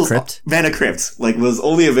 One of Mana those Crypt? Mana Crypt, like, was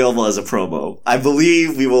only available as a promo. I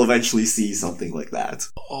believe we will eventually see something like that.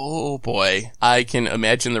 Oh boy. I can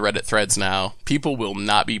imagine the Reddit threads now. People will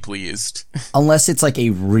not be pleased. Unless it's like a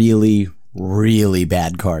really, really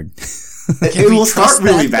bad card. It will start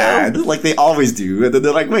really that, bad, like they always do, and then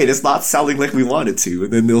they're like, wait, it's not selling like we want it to,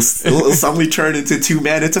 and then it'll suddenly turn into 2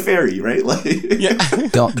 mana Teferi, right? Like, Yeah.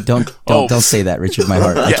 Don't say that, Richard. My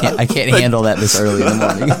heart. I can't handle that this early in the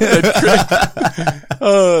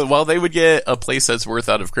morning. Well, they would get a playset's worth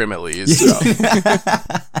out of Crim at least. So.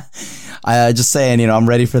 Just saying, I'm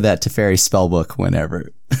ready for that Teferi spellbook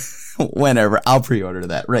whenever. Whenever. I'll pre-order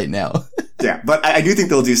that right now. Yeah, but I do think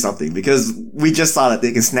they'll do something, because we just saw that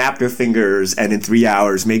they can snap their fingers and in 3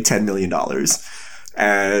 hours make $10 million.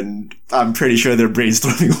 And I'm pretty sure they're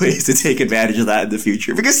brainstorming ways to take advantage of that in the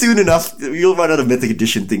future, because soon enough you'll run out of Mythic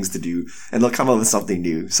Edition things to do and they'll come up with something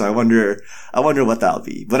new. So I wonder what that'll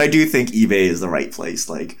be. But I do think eBay is the right place.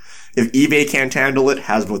 Like, if eBay can't handle it,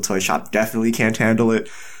 Hasbro Toy Shop definitely can't handle it.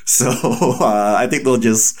 So I think they'll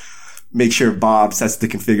just make sure Bob sets the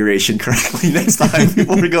configuration correctly next time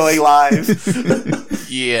before we're going live.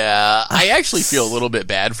 Yeah, I actually feel a little bit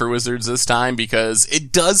bad for Wizards this time, because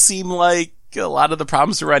it does seem like a lot of the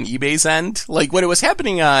problems are on eBay's end. Like, when it was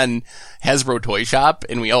happening on Hasbro Toy Shop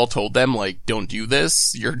and we all told them, like, don't do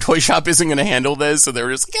this, your toy shop isn't going to handle this, so they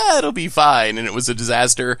were just like, yeah, it'll be fine, and it was a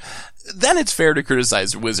disaster, then it's fair to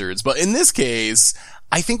criticize Wizards. But in this case,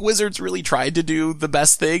 I think Wizards really tried to do the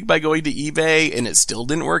best thing by going to eBay, and it still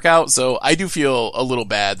didn't work out. So I do feel a little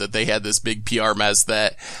bad that they had this big PR mess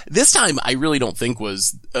that this time I really don't think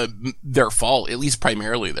was their fault, at least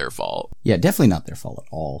primarily their fault. Yeah, definitely not their fault at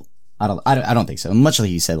all. I don't think so. Much like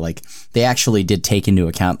you said, like, they actually did take into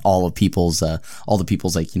account all the people's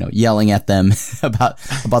like, yelling at them about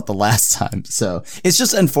the last time. So it's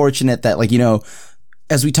just unfortunate that, like,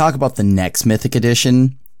 as we talk about the next Mythic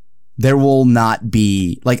Edition, there will not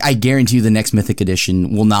be, like, I guarantee you the next Mythic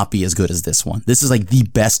Edition will not be as good as this one. This is like the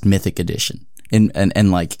best Mythic Edition.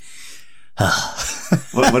 And like,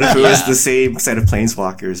 what if it was the same set of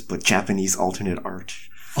Planeswalkers, but Japanese alternate art?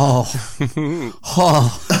 Oh.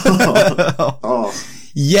 Oh. Oh.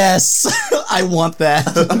 Yes. I want that.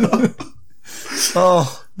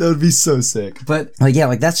 Oh, that would be so sick. But like, yeah,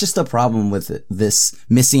 like that's just the problem with this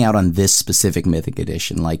missing out on this specific Mythic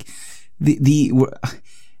Edition. Like they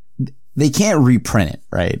can't reprint it,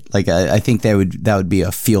 right? Like I think that would be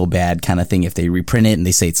a feel bad kind of thing if they reprint it and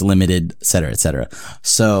they say it's limited, et cetera, et cetera.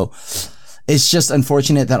 So it's just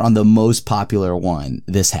unfortunate that on the most popular one,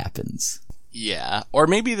 this happens. Yeah. Or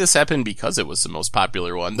maybe this happened because it was the most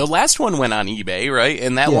popular one. The last one went on eBay, right?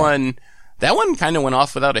 And that one kind of went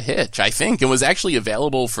off without a hitch, I think. It was actually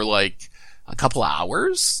available for like a couple of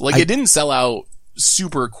hours. Like it didn't sell out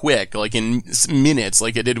super quick, like in minutes,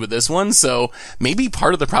 like it did with this one. So maybe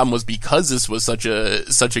part of the problem was because this was such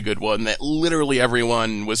a good one that literally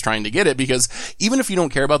everyone was trying to get it, because even if you don't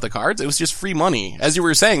care about the cards, it was just free money. As you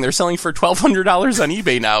were saying, they're selling for $1,200 on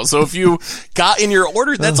eBay now. So if you got in your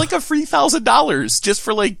order, that's like a free $1,000 just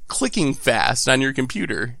for like clicking fast on your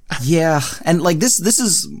computer. Yeah. And like this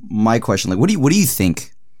is my question. Like, what do you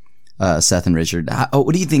think, Seth and Richard?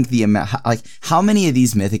 What do you think the amount, like how many of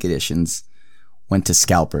these Mythic Editions went to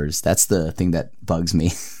scalpers? That's the thing that bugs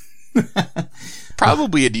me.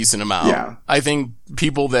 Probably a decent amount. Yeah. I think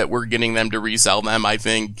people that were getting them to resell them, I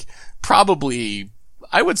think probably,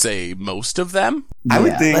 I would say most of them. I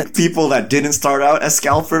would think people that didn't start out as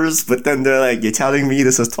scalpers, but then they're like, you're telling me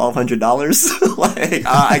this is $1,200? Like,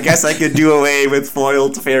 I guess I could do away with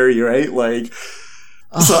foiled fairy, right? Like,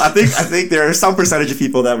 so I think there are some percentage of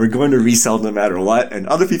people that were going to resell no matter what, and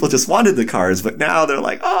other people just wanted the cards, but now they're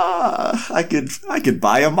like, I could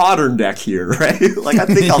buy a modern deck here, right? Like, I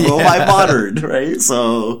think I'll go buy modern, right?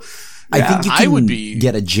 So, yeah. I think you can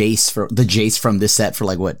get a Jace from this set for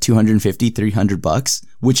like what, $250, $300,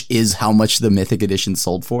 which is how much the Mythic Edition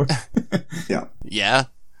sold for. Yeah. Yeah.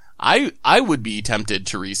 I would be tempted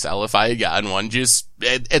to resell if I had gotten one, just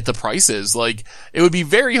at the prices. Like, it would be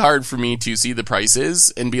very hard for me to see the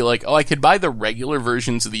prices and be like, oh, I could buy the regular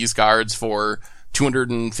versions of these cards for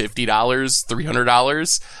 $250,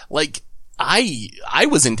 $300. Like, I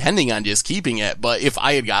was intending on just keeping it, but if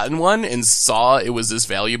I had gotten one and saw it was this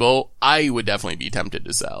valuable, I would definitely be tempted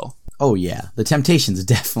to sell. Oh yeah, the temptation's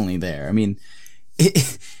definitely there. I mean,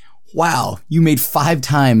 wow, you made 5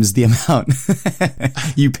 times the amount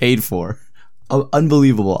you paid for. Oh,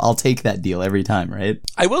 unbelievable. I'll take that deal every time, right?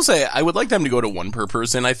 I will say, I would like them to go to 1 per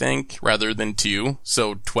person, I think, rather than 2.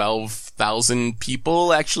 So 12,000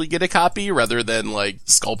 people actually get a copy rather than like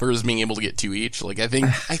scalpers being able to get 2 each. Like, I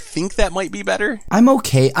think that might be better. I'm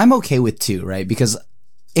okay with 2, right? Because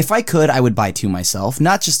if I could, I would buy 2 myself,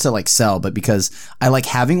 not just to like sell, but because I like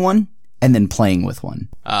having one and then playing with one.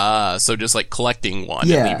 So just like collecting one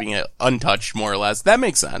and leaving it untouched, more or less. That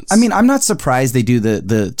makes sense. I mean, I'm not surprised they do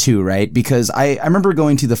the 2, right? Because I remember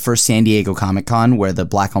going to the first San Diego Comic-Con where the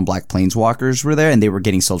black on black Planeswalkers were there and they were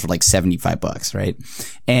getting sold for like $75, right?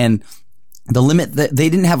 And the limit, they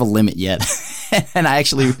didn't have a limit yet. And I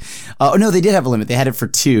actually, no, they did have a limit. They had it for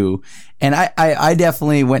 2. And I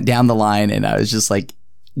definitely went down the line and I was just like,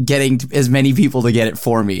 getting as many people to get it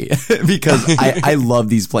for me because I love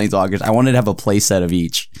these Planeswalkers. I wanted to have a play set of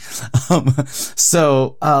each.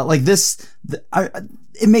 Like this,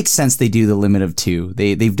 it makes sense they do the limit of 2.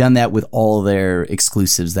 They've done that with all their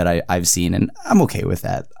exclusives that I've seen, and I'm okay with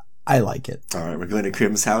that. I like it. All right, we're going to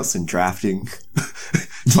Krim's house and drafting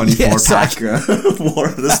 24-pack War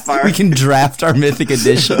of the Spark. We can draft our Mythic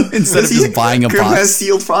Edition instead of just buying a Krim box. has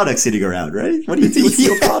sealed products sitting around, right? What do you think with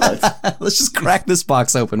sealed products? Let's just crack this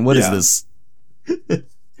box open. What is this?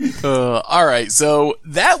 All right, so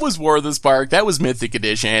that was War of the Spark. That was Mythic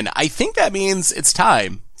Edition. I think that means it's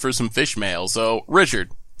time for some fish mail. So,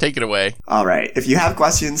 Richard, take it away. All right. If you have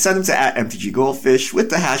questions, send them to @MTGGoldfish with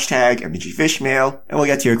the hashtag MTGFishmail, and we'll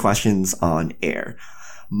get to your questions on air.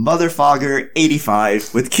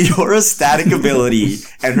 Motherfogger85 with Kiora's static ability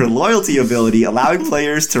and her loyalty ability allowing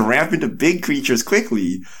players to ramp into big creatures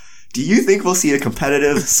quickly. Do you think we'll see a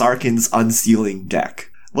competitive Sarkhan's Unsealing deck?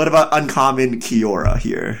 What about Uncommon Kiora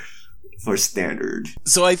here for standard?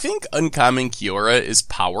 So I think Uncommon Kiora is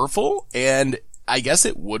powerful, and I guess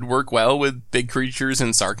it would work well with big creatures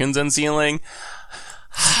and Sarkhan's Unsealing.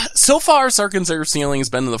 So far, Sarkhan's Unsealing has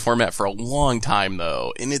been in the format for a long time,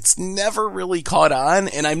 though, and it's never really caught on,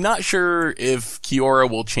 and I'm not sure if Kiora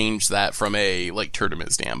will change that from a, like,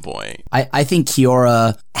 tournament standpoint. I think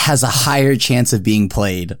Kiora has a higher chance of being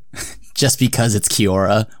played just because it's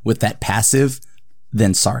Kiora with that passive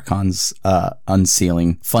than Sarkhan's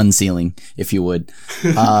Unsealing, Fun Sealing, if you would.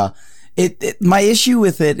 My issue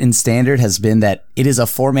with it in standard has been that it is a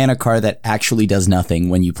 4-mana card that actually does nothing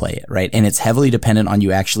when you play it, right? And it's heavily dependent on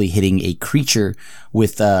you actually hitting a creature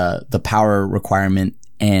with the power requirement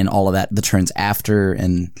and all of that, the turns after,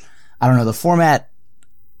 and I don't know, the format,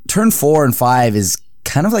 turn 4 and 5 is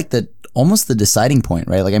kind of like almost the deciding point,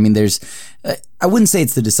 right? Like, I mean, I wouldn't say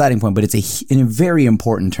it's the deciding point, but it's a very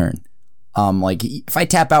important turn. Like, if I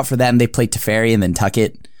tap out for that and they play Teferi and then tuck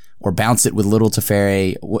it, or bounce it with little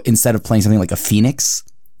Teferi, instead of playing something like a Phoenix,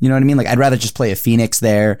 you know what I mean? Like, I'd rather just play a Phoenix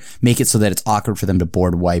there, make it so that it's awkward for them to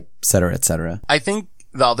board wipe, et cetera, et cetera. I think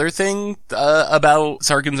the other thing about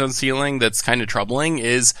Sarkhan's Unsealing that's kind of troubling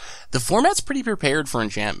is the format's pretty prepared for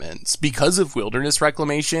enchantments because of Wilderness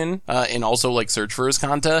Reclamation and also like Search for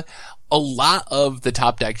Azcanta. A lot of the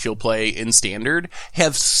top decks you'll play in Standard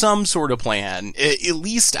have some sort of plan, at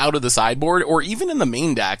least out of the sideboard or even in the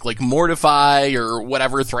main deck, like Mortify or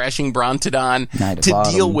whatever, Thrashing Brontodon,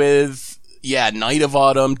 to deal with. Yeah, Night of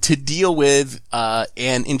Autumn to deal with an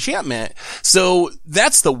enchantment. So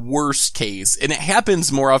that's the worst case, and it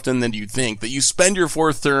happens more often than you think, that you spend your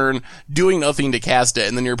 4th turn doing nothing to cast it,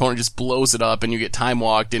 and then your opponent just blows it up and you get time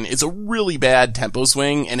walked, and it's a really bad tempo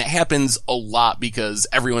swing, and it happens a lot because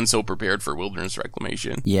everyone's so prepared for Wilderness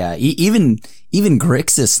Reclamation. Yeah, even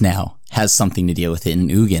Grixis now has something to deal with it in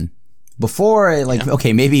Ugin. Before,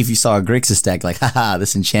 okay, maybe if you saw a Grixis deck, like, haha,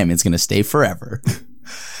 this enchantment's gonna stay forever.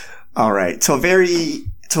 All right. To a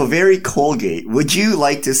very Colgate, would you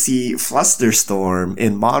like to see Flusterstorm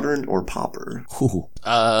in Modern or Pauper? Ooh,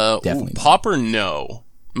 definitely. Pauper, no.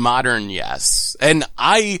 Modern, yes. And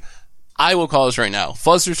I will call this right now.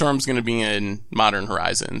 Flusterstorm's going to be in Modern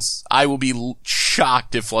Horizons. I will be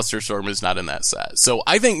shocked if Flusterstorm is not in that set. So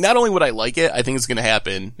I think not only would I like it, I think it's going to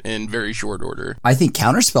happen in very short order. I think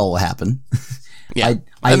Counterspell will happen. Yeah,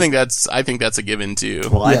 I think that's a given too.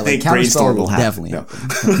 Well, I think Brainstorm will happen. Definitely. No.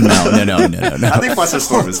 I think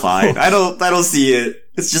Flusterstorm is fine. I don't see it.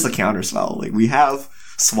 It's just a counterspell. Like, we have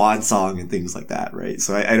Swan Song and things like that, right?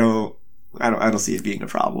 So I don't see it being a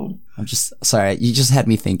problem. I'm just sorry. You just had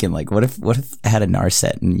me thinking, like, what if I had a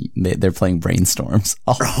Narset and they're playing Brainstorms?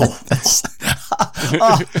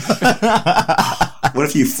 What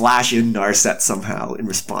if you flash in Narset somehow in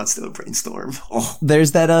response to a Brainstorm? Oh.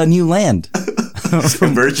 There's that new land.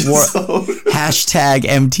 Emergence Zone. Hashtag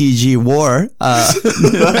MTG War.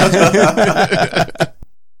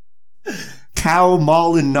 Cow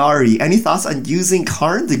Molinari, any thoughts on using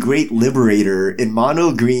Karn the Great Liberator in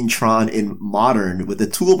mono green Tron in Modern with a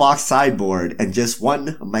toolbox sideboard and just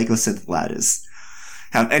one Mycosynth Lattice?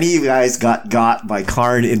 Have any of you guys got by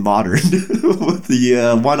Karn in Modern with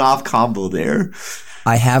the one-off combo there?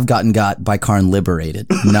 I have gotten got by Karn Liberated,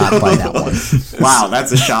 not by that one. Wow,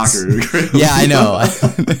 that's a shocker. Yeah, I know.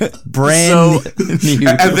 Brand new.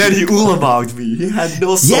 And then he Ulamogged me. He had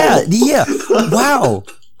no soul. Yeah. Wow.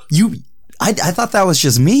 I thought that was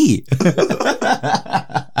just me.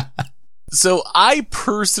 So I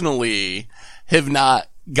personally have not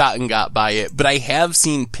gotten got by it, but I have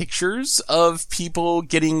seen pictures of people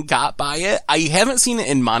getting got by it. I haven't seen it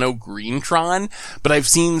in mono green Tron, but I've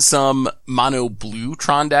seen some mono blue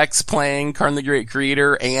Tron decks playing Karn the Great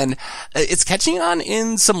Creator, and it's catching on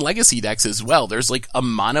in some legacy decks as well. There's like a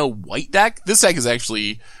mono white deck. This deck is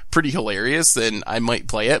actually pretty hilarious, and I might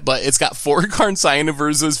play it, but it's got 4 Karn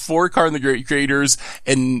Cyanoversas, 4 Karn the Great Creators,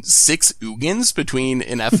 and 6 Ugins between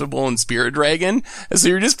Ineffable and Spirit Dragon. And so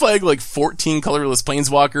you're just playing like 14 colorless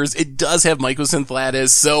Planeswalkers. It does have Mycosynth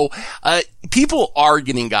Lattice, so people are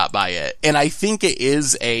getting got by it, and I think it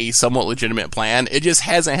is a somewhat legitimate plan. It just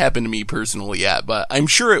hasn't happened to me personally yet, but I'm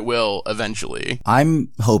sure it will eventually. I'm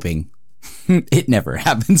hoping it never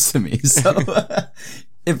happens to me, so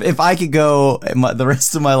If I could go the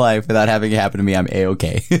rest of my life without having it happen to me, I'm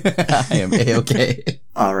A-okay. I am A-okay.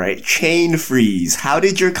 All right. Chain Freeze. How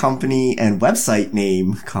did your company and website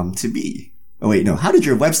name come to be? Oh, wait, no. How did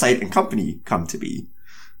your website and company come to be?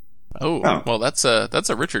 Oh, well, that's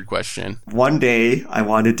a Richard question. One day, I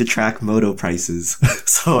wanted to track Moto prices.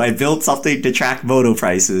 So I built something to track Moto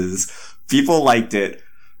prices. People liked it.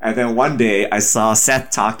 And then one day, I saw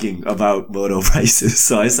Seth talking about Moto prices.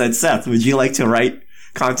 So I said, Seth, would you like to write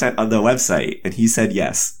content on the website? And he said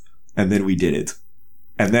yes. And then we did it.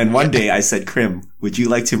 And then one day I said, Krim, would you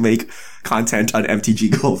like to make content on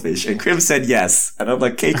MTG Goldfish? And Krim said yes. And I'm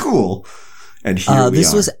like, okay, cool. And here we are.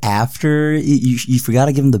 This was after you forgot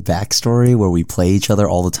to give him the backstory where we play each other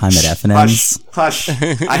all the time at FNMs. Hush.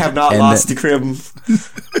 I have not lost to Krim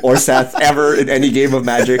or Seth ever in any game of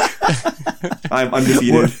Magic. I'm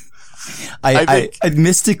undefeated. I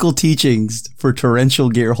mystical teachings for Torrential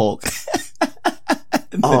Gear Hulk.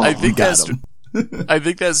 I think I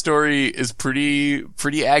think that story is pretty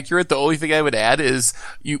accurate. The only thing I would add is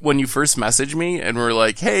when you first messaged me and were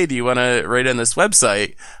like, hey, do you want to write on this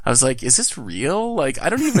website? I was like, is this real? Like, I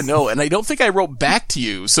don't even know. And I don't think I wrote back to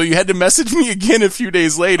you. So you had to message me again a few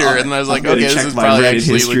days later. And I was like, okay, this is probably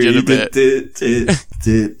actually legitimate.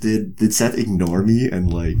 Did Seth ignore me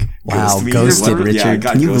and like wow, ghost me? ghosted Richard? Yeah, I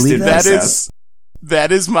got Can you ghosted believe that?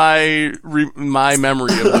 That is my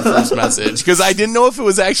memory of the first message, because I didn't know if it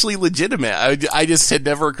was actually legitimate. I just had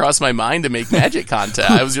never crossed my mind to make Magic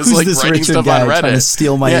content. I was just like writing Richard stuff guy on Reddit. trying to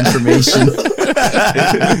steal my information.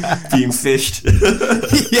 Being fished.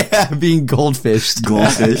 Yeah, being goldfished.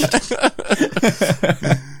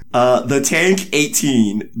 The Tank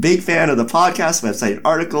 18. Big fan of the podcast website and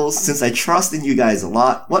articles. Since I trust in you guys a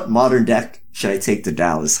lot, what modern deck should I take to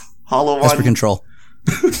Dallas? Hollow One. Esper Control.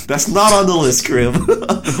 That's not on the list, Crib.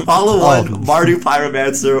 Hollow One, Mardu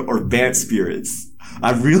Pyromancer, or Bant Spirits.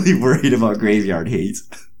 I'm really worried about graveyard hate.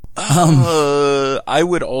 I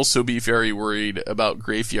would also be very worried about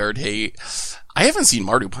graveyard hate. I haven't seen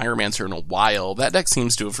Mardu Pyromancer in a while. That deck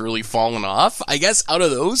seems to have really fallen off. I guess out of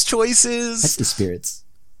those choices, That's the Spirits.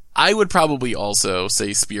 I would probably also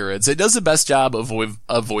say Spirits. It does the best job of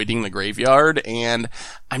avoiding the graveyard, and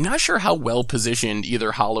I'm not sure how well positioned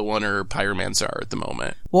either Hollow One or Pyromancer are at the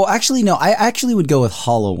moment. Well, actually, no. I actually would go with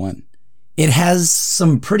Hollow One. It has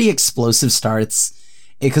some pretty explosive starts,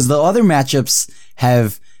 because the other matchups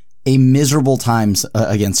have a miserable times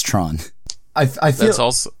against Tron. I feel that's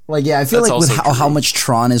also like, yeah, I feel like with how much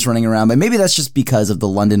Tron is running around, but maybe that's just because of the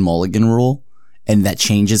London Mulligan rule. And that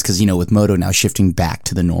changes because, you know, with Moto now shifting back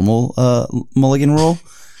to the normal Mulligan rule.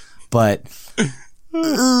 But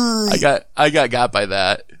I got by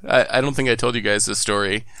that. I don't think I told you guys this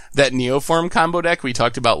story. That Neoform combo deck we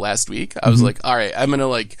talked about last week. I was like, all right, I'm gonna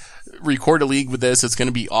like record a league with this. It's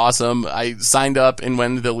gonna be awesome. I signed up and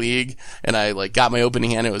went to the league, and I like got my opening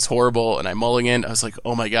hand. It was horrible, and I mulliganed. I was like,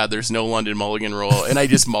 oh my god, there's no London Mulligan rule, and I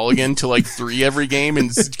just mulliganed to like 3 every game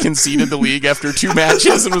and conceded the league after 2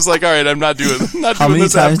 matches, and was like, all right, I'm not doing this. How many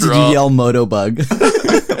times did you yell Moto Bug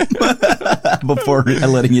before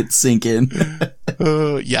letting it sink in?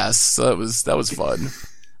 Yes, that was fun.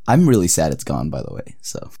 I'm really sad it's gone, by the way.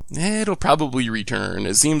 So it'll probably return.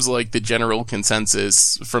 It seems like the general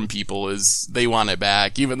consensus from people is they want it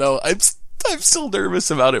back, even though I'm still nervous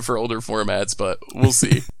about it for older formats, but we'll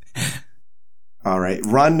see. All right.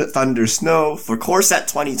 Run, Thunder, Snow. For Core Set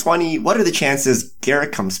 2020, what are the chances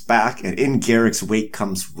Garruk comes back and in Garrick's wake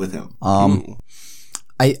comes with him?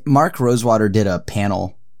 Mark Rosewater did a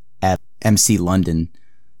panel at MC London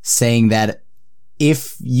saying that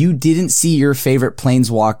if you didn't see your favorite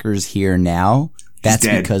planeswalkers here now, that's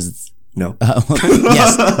because no.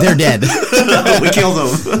 Yes, they're dead. We killed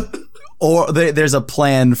them. Or there's a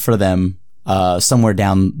plan for them somewhere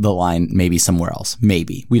down the line, maybe somewhere else.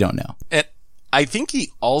 Maybe. We don't know. And I think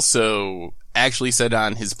he also actually said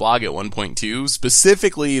on his blog at one point too,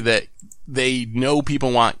 specifically that they know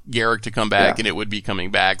people want Garruk to come back and it would be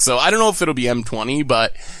coming back. So I don't know if it'll be M20,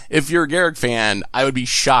 but if you're a Garruk fan, I would be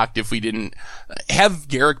shocked if we didn't have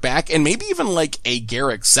Garruk back, and maybe even like a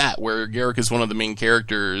Garruk set where Garruk is one of the main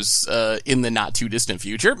characters in the not too distant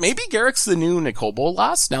future. Maybe Garruk's the new Nicol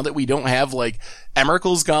Bolas now that we don't have like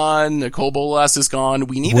Emerald's gone, Nicol Bolas is gone.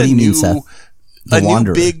 We need a new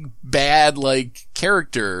big bad like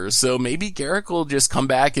character, so maybe Garruk will just come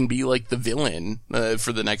back and be like the villain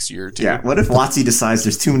for the next year or two. Yeah, what if WotC decides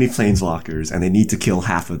there's too many planeswalkers and they need to kill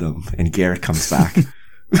half of them and Garruk comes back?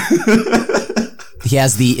 He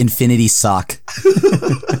has the Infinity Sock.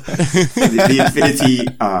 the Infinity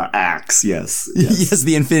Axe, yes. He has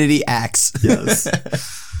the Infinity Axe. Yes.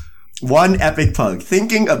 One Epic Pug.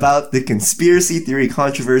 Thinking about the conspiracy theory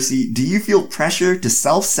controversy, do you feel pressure to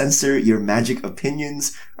self-censor your Magic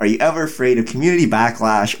opinions? Are you ever afraid of community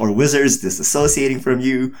backlash or wizards disassociating from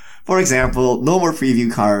you? For example, no more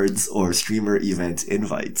preview cards or streamer event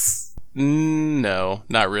invites. No,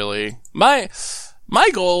 not really. My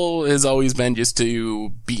goal has always been just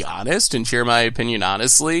to be honest and share my opinion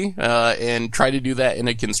honestly, and try to do that in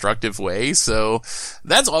a constructive way. So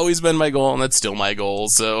that's always been my goal, and that's still my goal.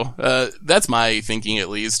 So, that's my thinking, at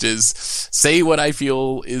least, is say what I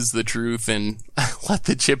feel is the truth and let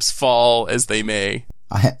the chips fall as they may.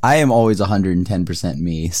 I am always 110%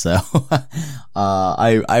 me. So,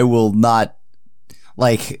 I will not,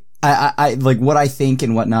 like, I like what I think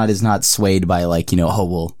and whatnot is not swayed by like, you know,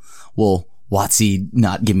 oh, we'll WotC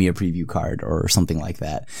not give me a preview card or something like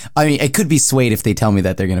that. I mean, it could be swayed if they tell me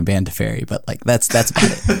that they're going to ban Teferi, but like that's about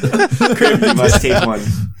it. You must take one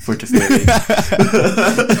for Teferi.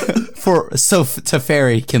 So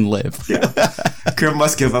Teferi can live. Yeah. Krim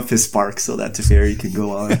must give up his spark so that Teferi can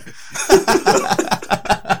go on.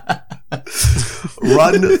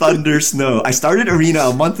 Run, Thunder, Snow. I started Arena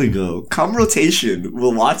a month ago. Come rotation,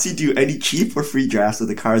 will WotC do any cheap or free drafts with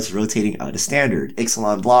the cards rotating out of Standard,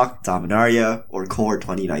 Ixalan Block, Dominaria, or Core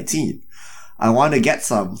 2019? I want to get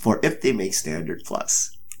some for if they make Standard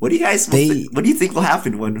Plus. What do you guys, what do you think will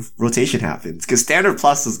happen when rotation happens? Because Standard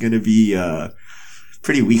Plus is going to be,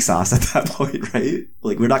 pretty weak sauce at that point, right?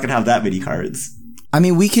 Like, we're not going to have that many cards. I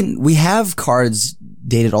mean, we have cards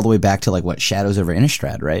dated all the way back to like what, Shadows over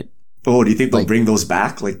Innistrad, right? Oh, do you think they'll bring those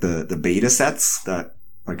back? Like the beta sets that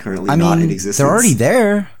are currently not in existence? They're already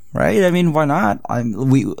there, right? I mean, why not?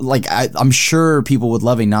 I'm sure people would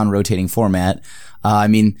love a non-rotating format. I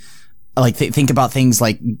mean, like think about things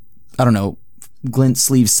like, I don't know, Glint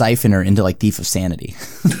Sleeve Siphoner into like Thief of Sanity.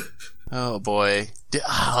 Oh boy.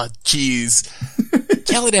 Jeez.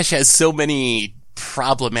 Kaladesh has so many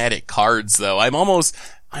problematic cards though. I'm almost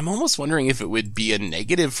wondering if it would be a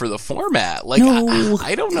negative for the format. Like, no,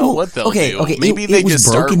 I don't know what they'll do. Okay, maybe they just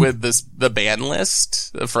start with the ban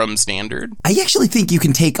list from Standard. I actually think you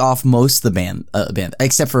can take off most of the ban,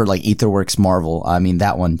 except for like Aetherworks Marvel. I mean,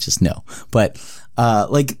 that one, just no. But,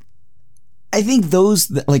 like, I think those,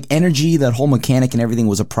 like, energy, that whole mechanic and everything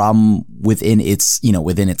was a problem within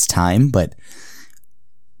its time, but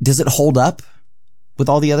does it hold up with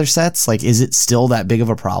all the other sets? Like, is it still that big of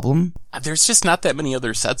a problem? There's just not that many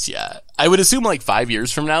other sets yet. I would assume like 5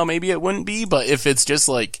 years from now, maybe it wouldn't be, but if it's just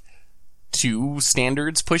like 2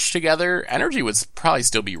 standards pushed together, energy would probably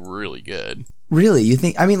still be really good. Really? You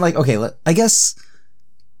think? I mean, like, okay, I guess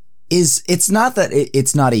it's not that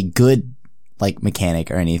it's not a good, like, mechanic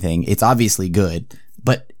or anything. It's obviously good,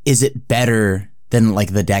 but is it better than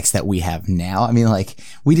like the decks that we have now? I mean, like,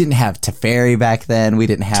 we didn't have Teferi back then. We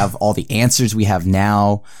didn't have all the answers we have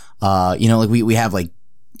now. Like we have like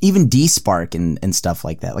even D-Spark and stuff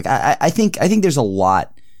like that. Like, I think there's a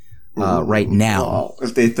lot, right now. Well,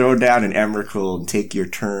 if they throw down an Emrakul and take your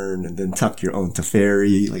turn and then tuck your own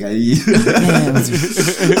Teferi, like I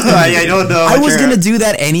don't know. I was gonna do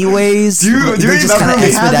that anyways. Dude, they just kind of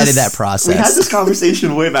expedited that process. We had this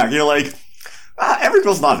conversation way back. You're like,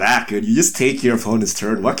 Emrakul's not that good. You just take your opponent's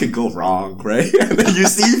turn. What could go wrong, right? And then you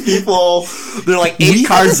see people, they're like 8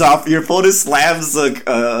 cards up, your opponent slams an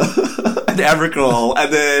Emrakul,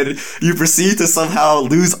 and then you proceed to somehow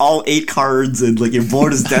lose all 8 cards, and like your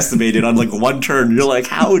board is decimated on like one turn. You're like,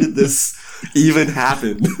 how did this even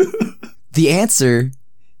happen? The answer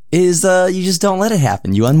is you just don't let it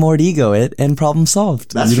happen. You unmoored ego it, and problem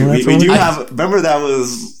solved. That's true. We do have, remember that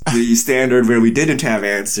was the Standard where we didn't have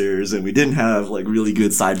answers and we didn't have like really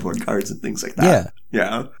good sideboard cards and things like that.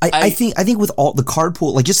 Yeah. I think with all the card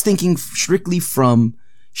pool, like just thinking strictly from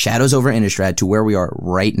Shadows over Innistrad to where we are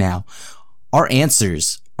right now, our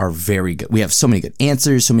answers are very good. We have so many good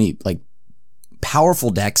answers, so many like powerful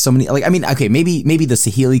decks, so many, like, I mean, okay, maybe the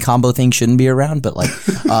Saheeli combo thing shouldn't be around, but like,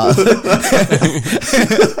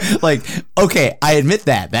 like, okay, I admit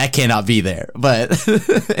that cannot be there, but,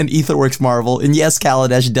 and Aetherworks Marvel, and yes,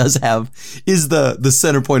 Kaladesh is the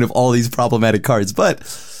center point of all these problematic cards, but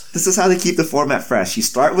this is how they keep the format fresh. You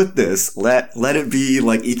start with this, let it be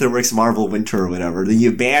like Aetherworks Marvel Winter or whatever, then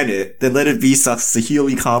you ban it, then let it be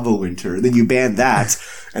Saheeli combo Winter, then you ban that,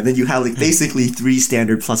 and then you have like basically 3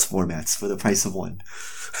 Standard Plus formats for the price of 1.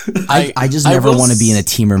 I just never want to be in a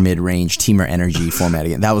Teamer mid-range, Teamer energy format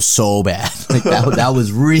again. That was so bad. Like that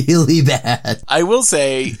was really bad. I will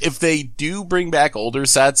say, if they do bring back older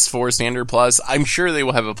sets for Standard Plus, I'm sure they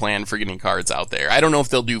will have a plan for getting cards out there. I don't know if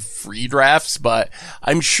they'll do free drafts, but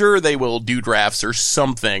I'm sure they will do drafts or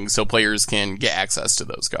something so players can get access to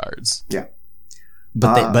those cards. Yeah.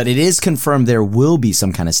 But it is confirmed there will be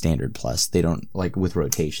some kind of Standard Plus. They don't, like, with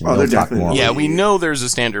rotation. Oh, they'll talk more. Yeah, we know there's a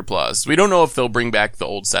Standard Plus. We don't know if they'll bring back the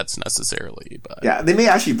old sets necessarily, but yeah, they may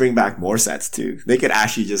actually bring back more sets too. They could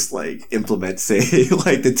actually just like implement, say,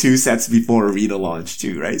 like the 2 sets before Arena launch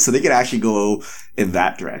too, right? So they could actually go in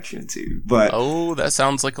that direction too. But that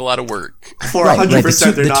sounds like a lot of work. For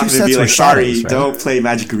 100%, they're not going to be like, sorry, don't play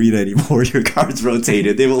Magic Arena anymore. Your card's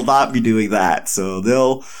rotated. They will not be doing that. So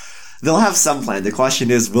They'll have some plan. The question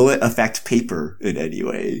is, will it affect paper in any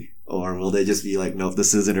way? Or will they just be like, no,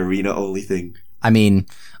 this is an arena only thing? I mean,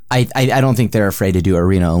 I don't think they're afraid to do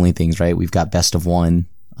arena only things, right? We've got best of 1,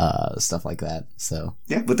 stuff like that. So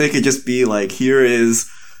yeah, but they could just be like, here is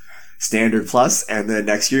Standard Plus, and then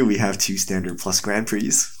next year we have 2 Standard Plus Grand Prix.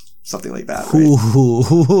 Something like that, right?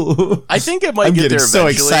 Ooh. I think it might get there eventually. I'm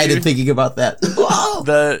getting so excited thinking about that.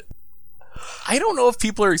 I don't know if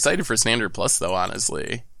people are excited for Standard Plus though,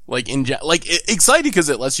 honestly. Excited because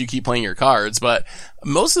it lets you keep playing your cards, but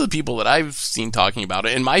most of the people that I've seen talking about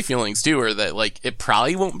it, and my feelings too, are that like it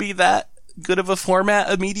probably won't be that good of a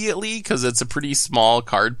format immediately because it's a pretty small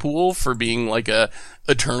card pool for being like a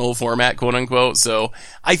eternal format, quote unquote. So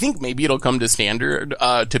I think maybe it'll come to standard,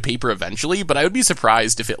 to paper eventually, but I would be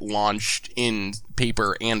surprised if it launched in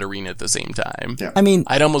paper and arena at the same time. Yeah. I mean,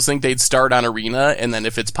 I'd almost think they'd start on arena, and then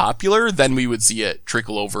if it's popular, then we would see it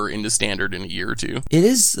trickle over into standard in a year or two.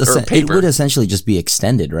 it paper. would essentially just be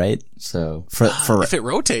extended, right? So for If it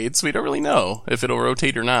rotates, we don't really know if it'll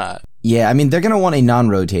rotate or not. yeah, I mean they're gonna want a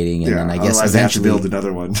non-rotating, and then I guess otherwise they have to eventually build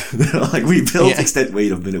another one. Like we built extend.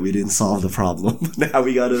 Wait a minute, we didn't solve the problem. Now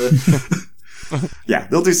we gotta. Yeah,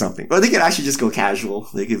 they'll do something. Or they could actually just go casual.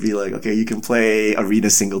 They could be like, okay, you can play Arena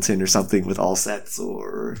Singleton or something with all sets,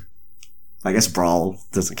 or I guess Brawl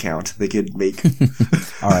doesn't count. They could make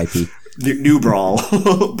R.I.P. new Brawl,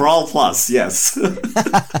 Brawl Plus. Yes.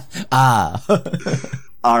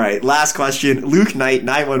 All right, last question. Luke Knight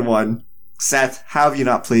 911. Seth, how have you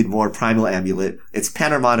not played more Primal Amulet? It's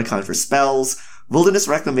Panharmonicon for spells. Wilderness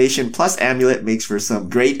Reclamation plus Amulet makes for some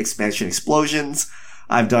great expansion explosions.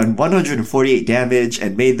 I've done 148 damage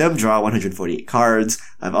and made them draw 148 cards.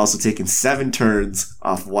 I've also taken 7 turns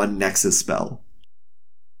off 1 Nexus spell.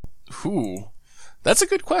 Ooh, that's a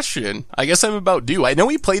good question. I guess I'm about due. I know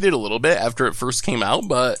we played it a little bit after it first came out,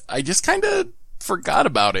 but I just kind of forgot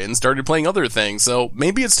about it and started playing other things. So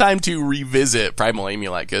maybe it's time to revisit Primal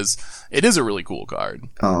Amulet because it is a really cool card.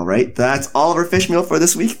 All right, that's all of our fish mail for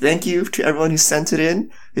this week. Thank you to everyone who sent it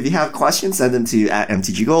in. If you have questions, send them to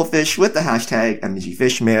 @MTGGoldfish with the hashtag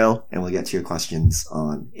MTGFishmail, and we'll get to your questions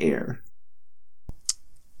on air.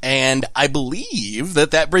 And I believe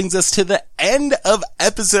that brings us to the end of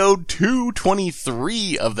episode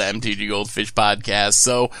 223 of the MTG Goldfish podcast.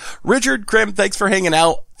 So, Richard, Krim, thanks for hanging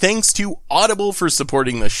out. Thanks to Audible for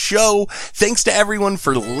supporting the show. Thanks to everyone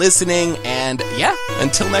for listening. And yeah,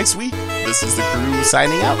 until next week, this is the crew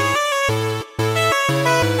signing out.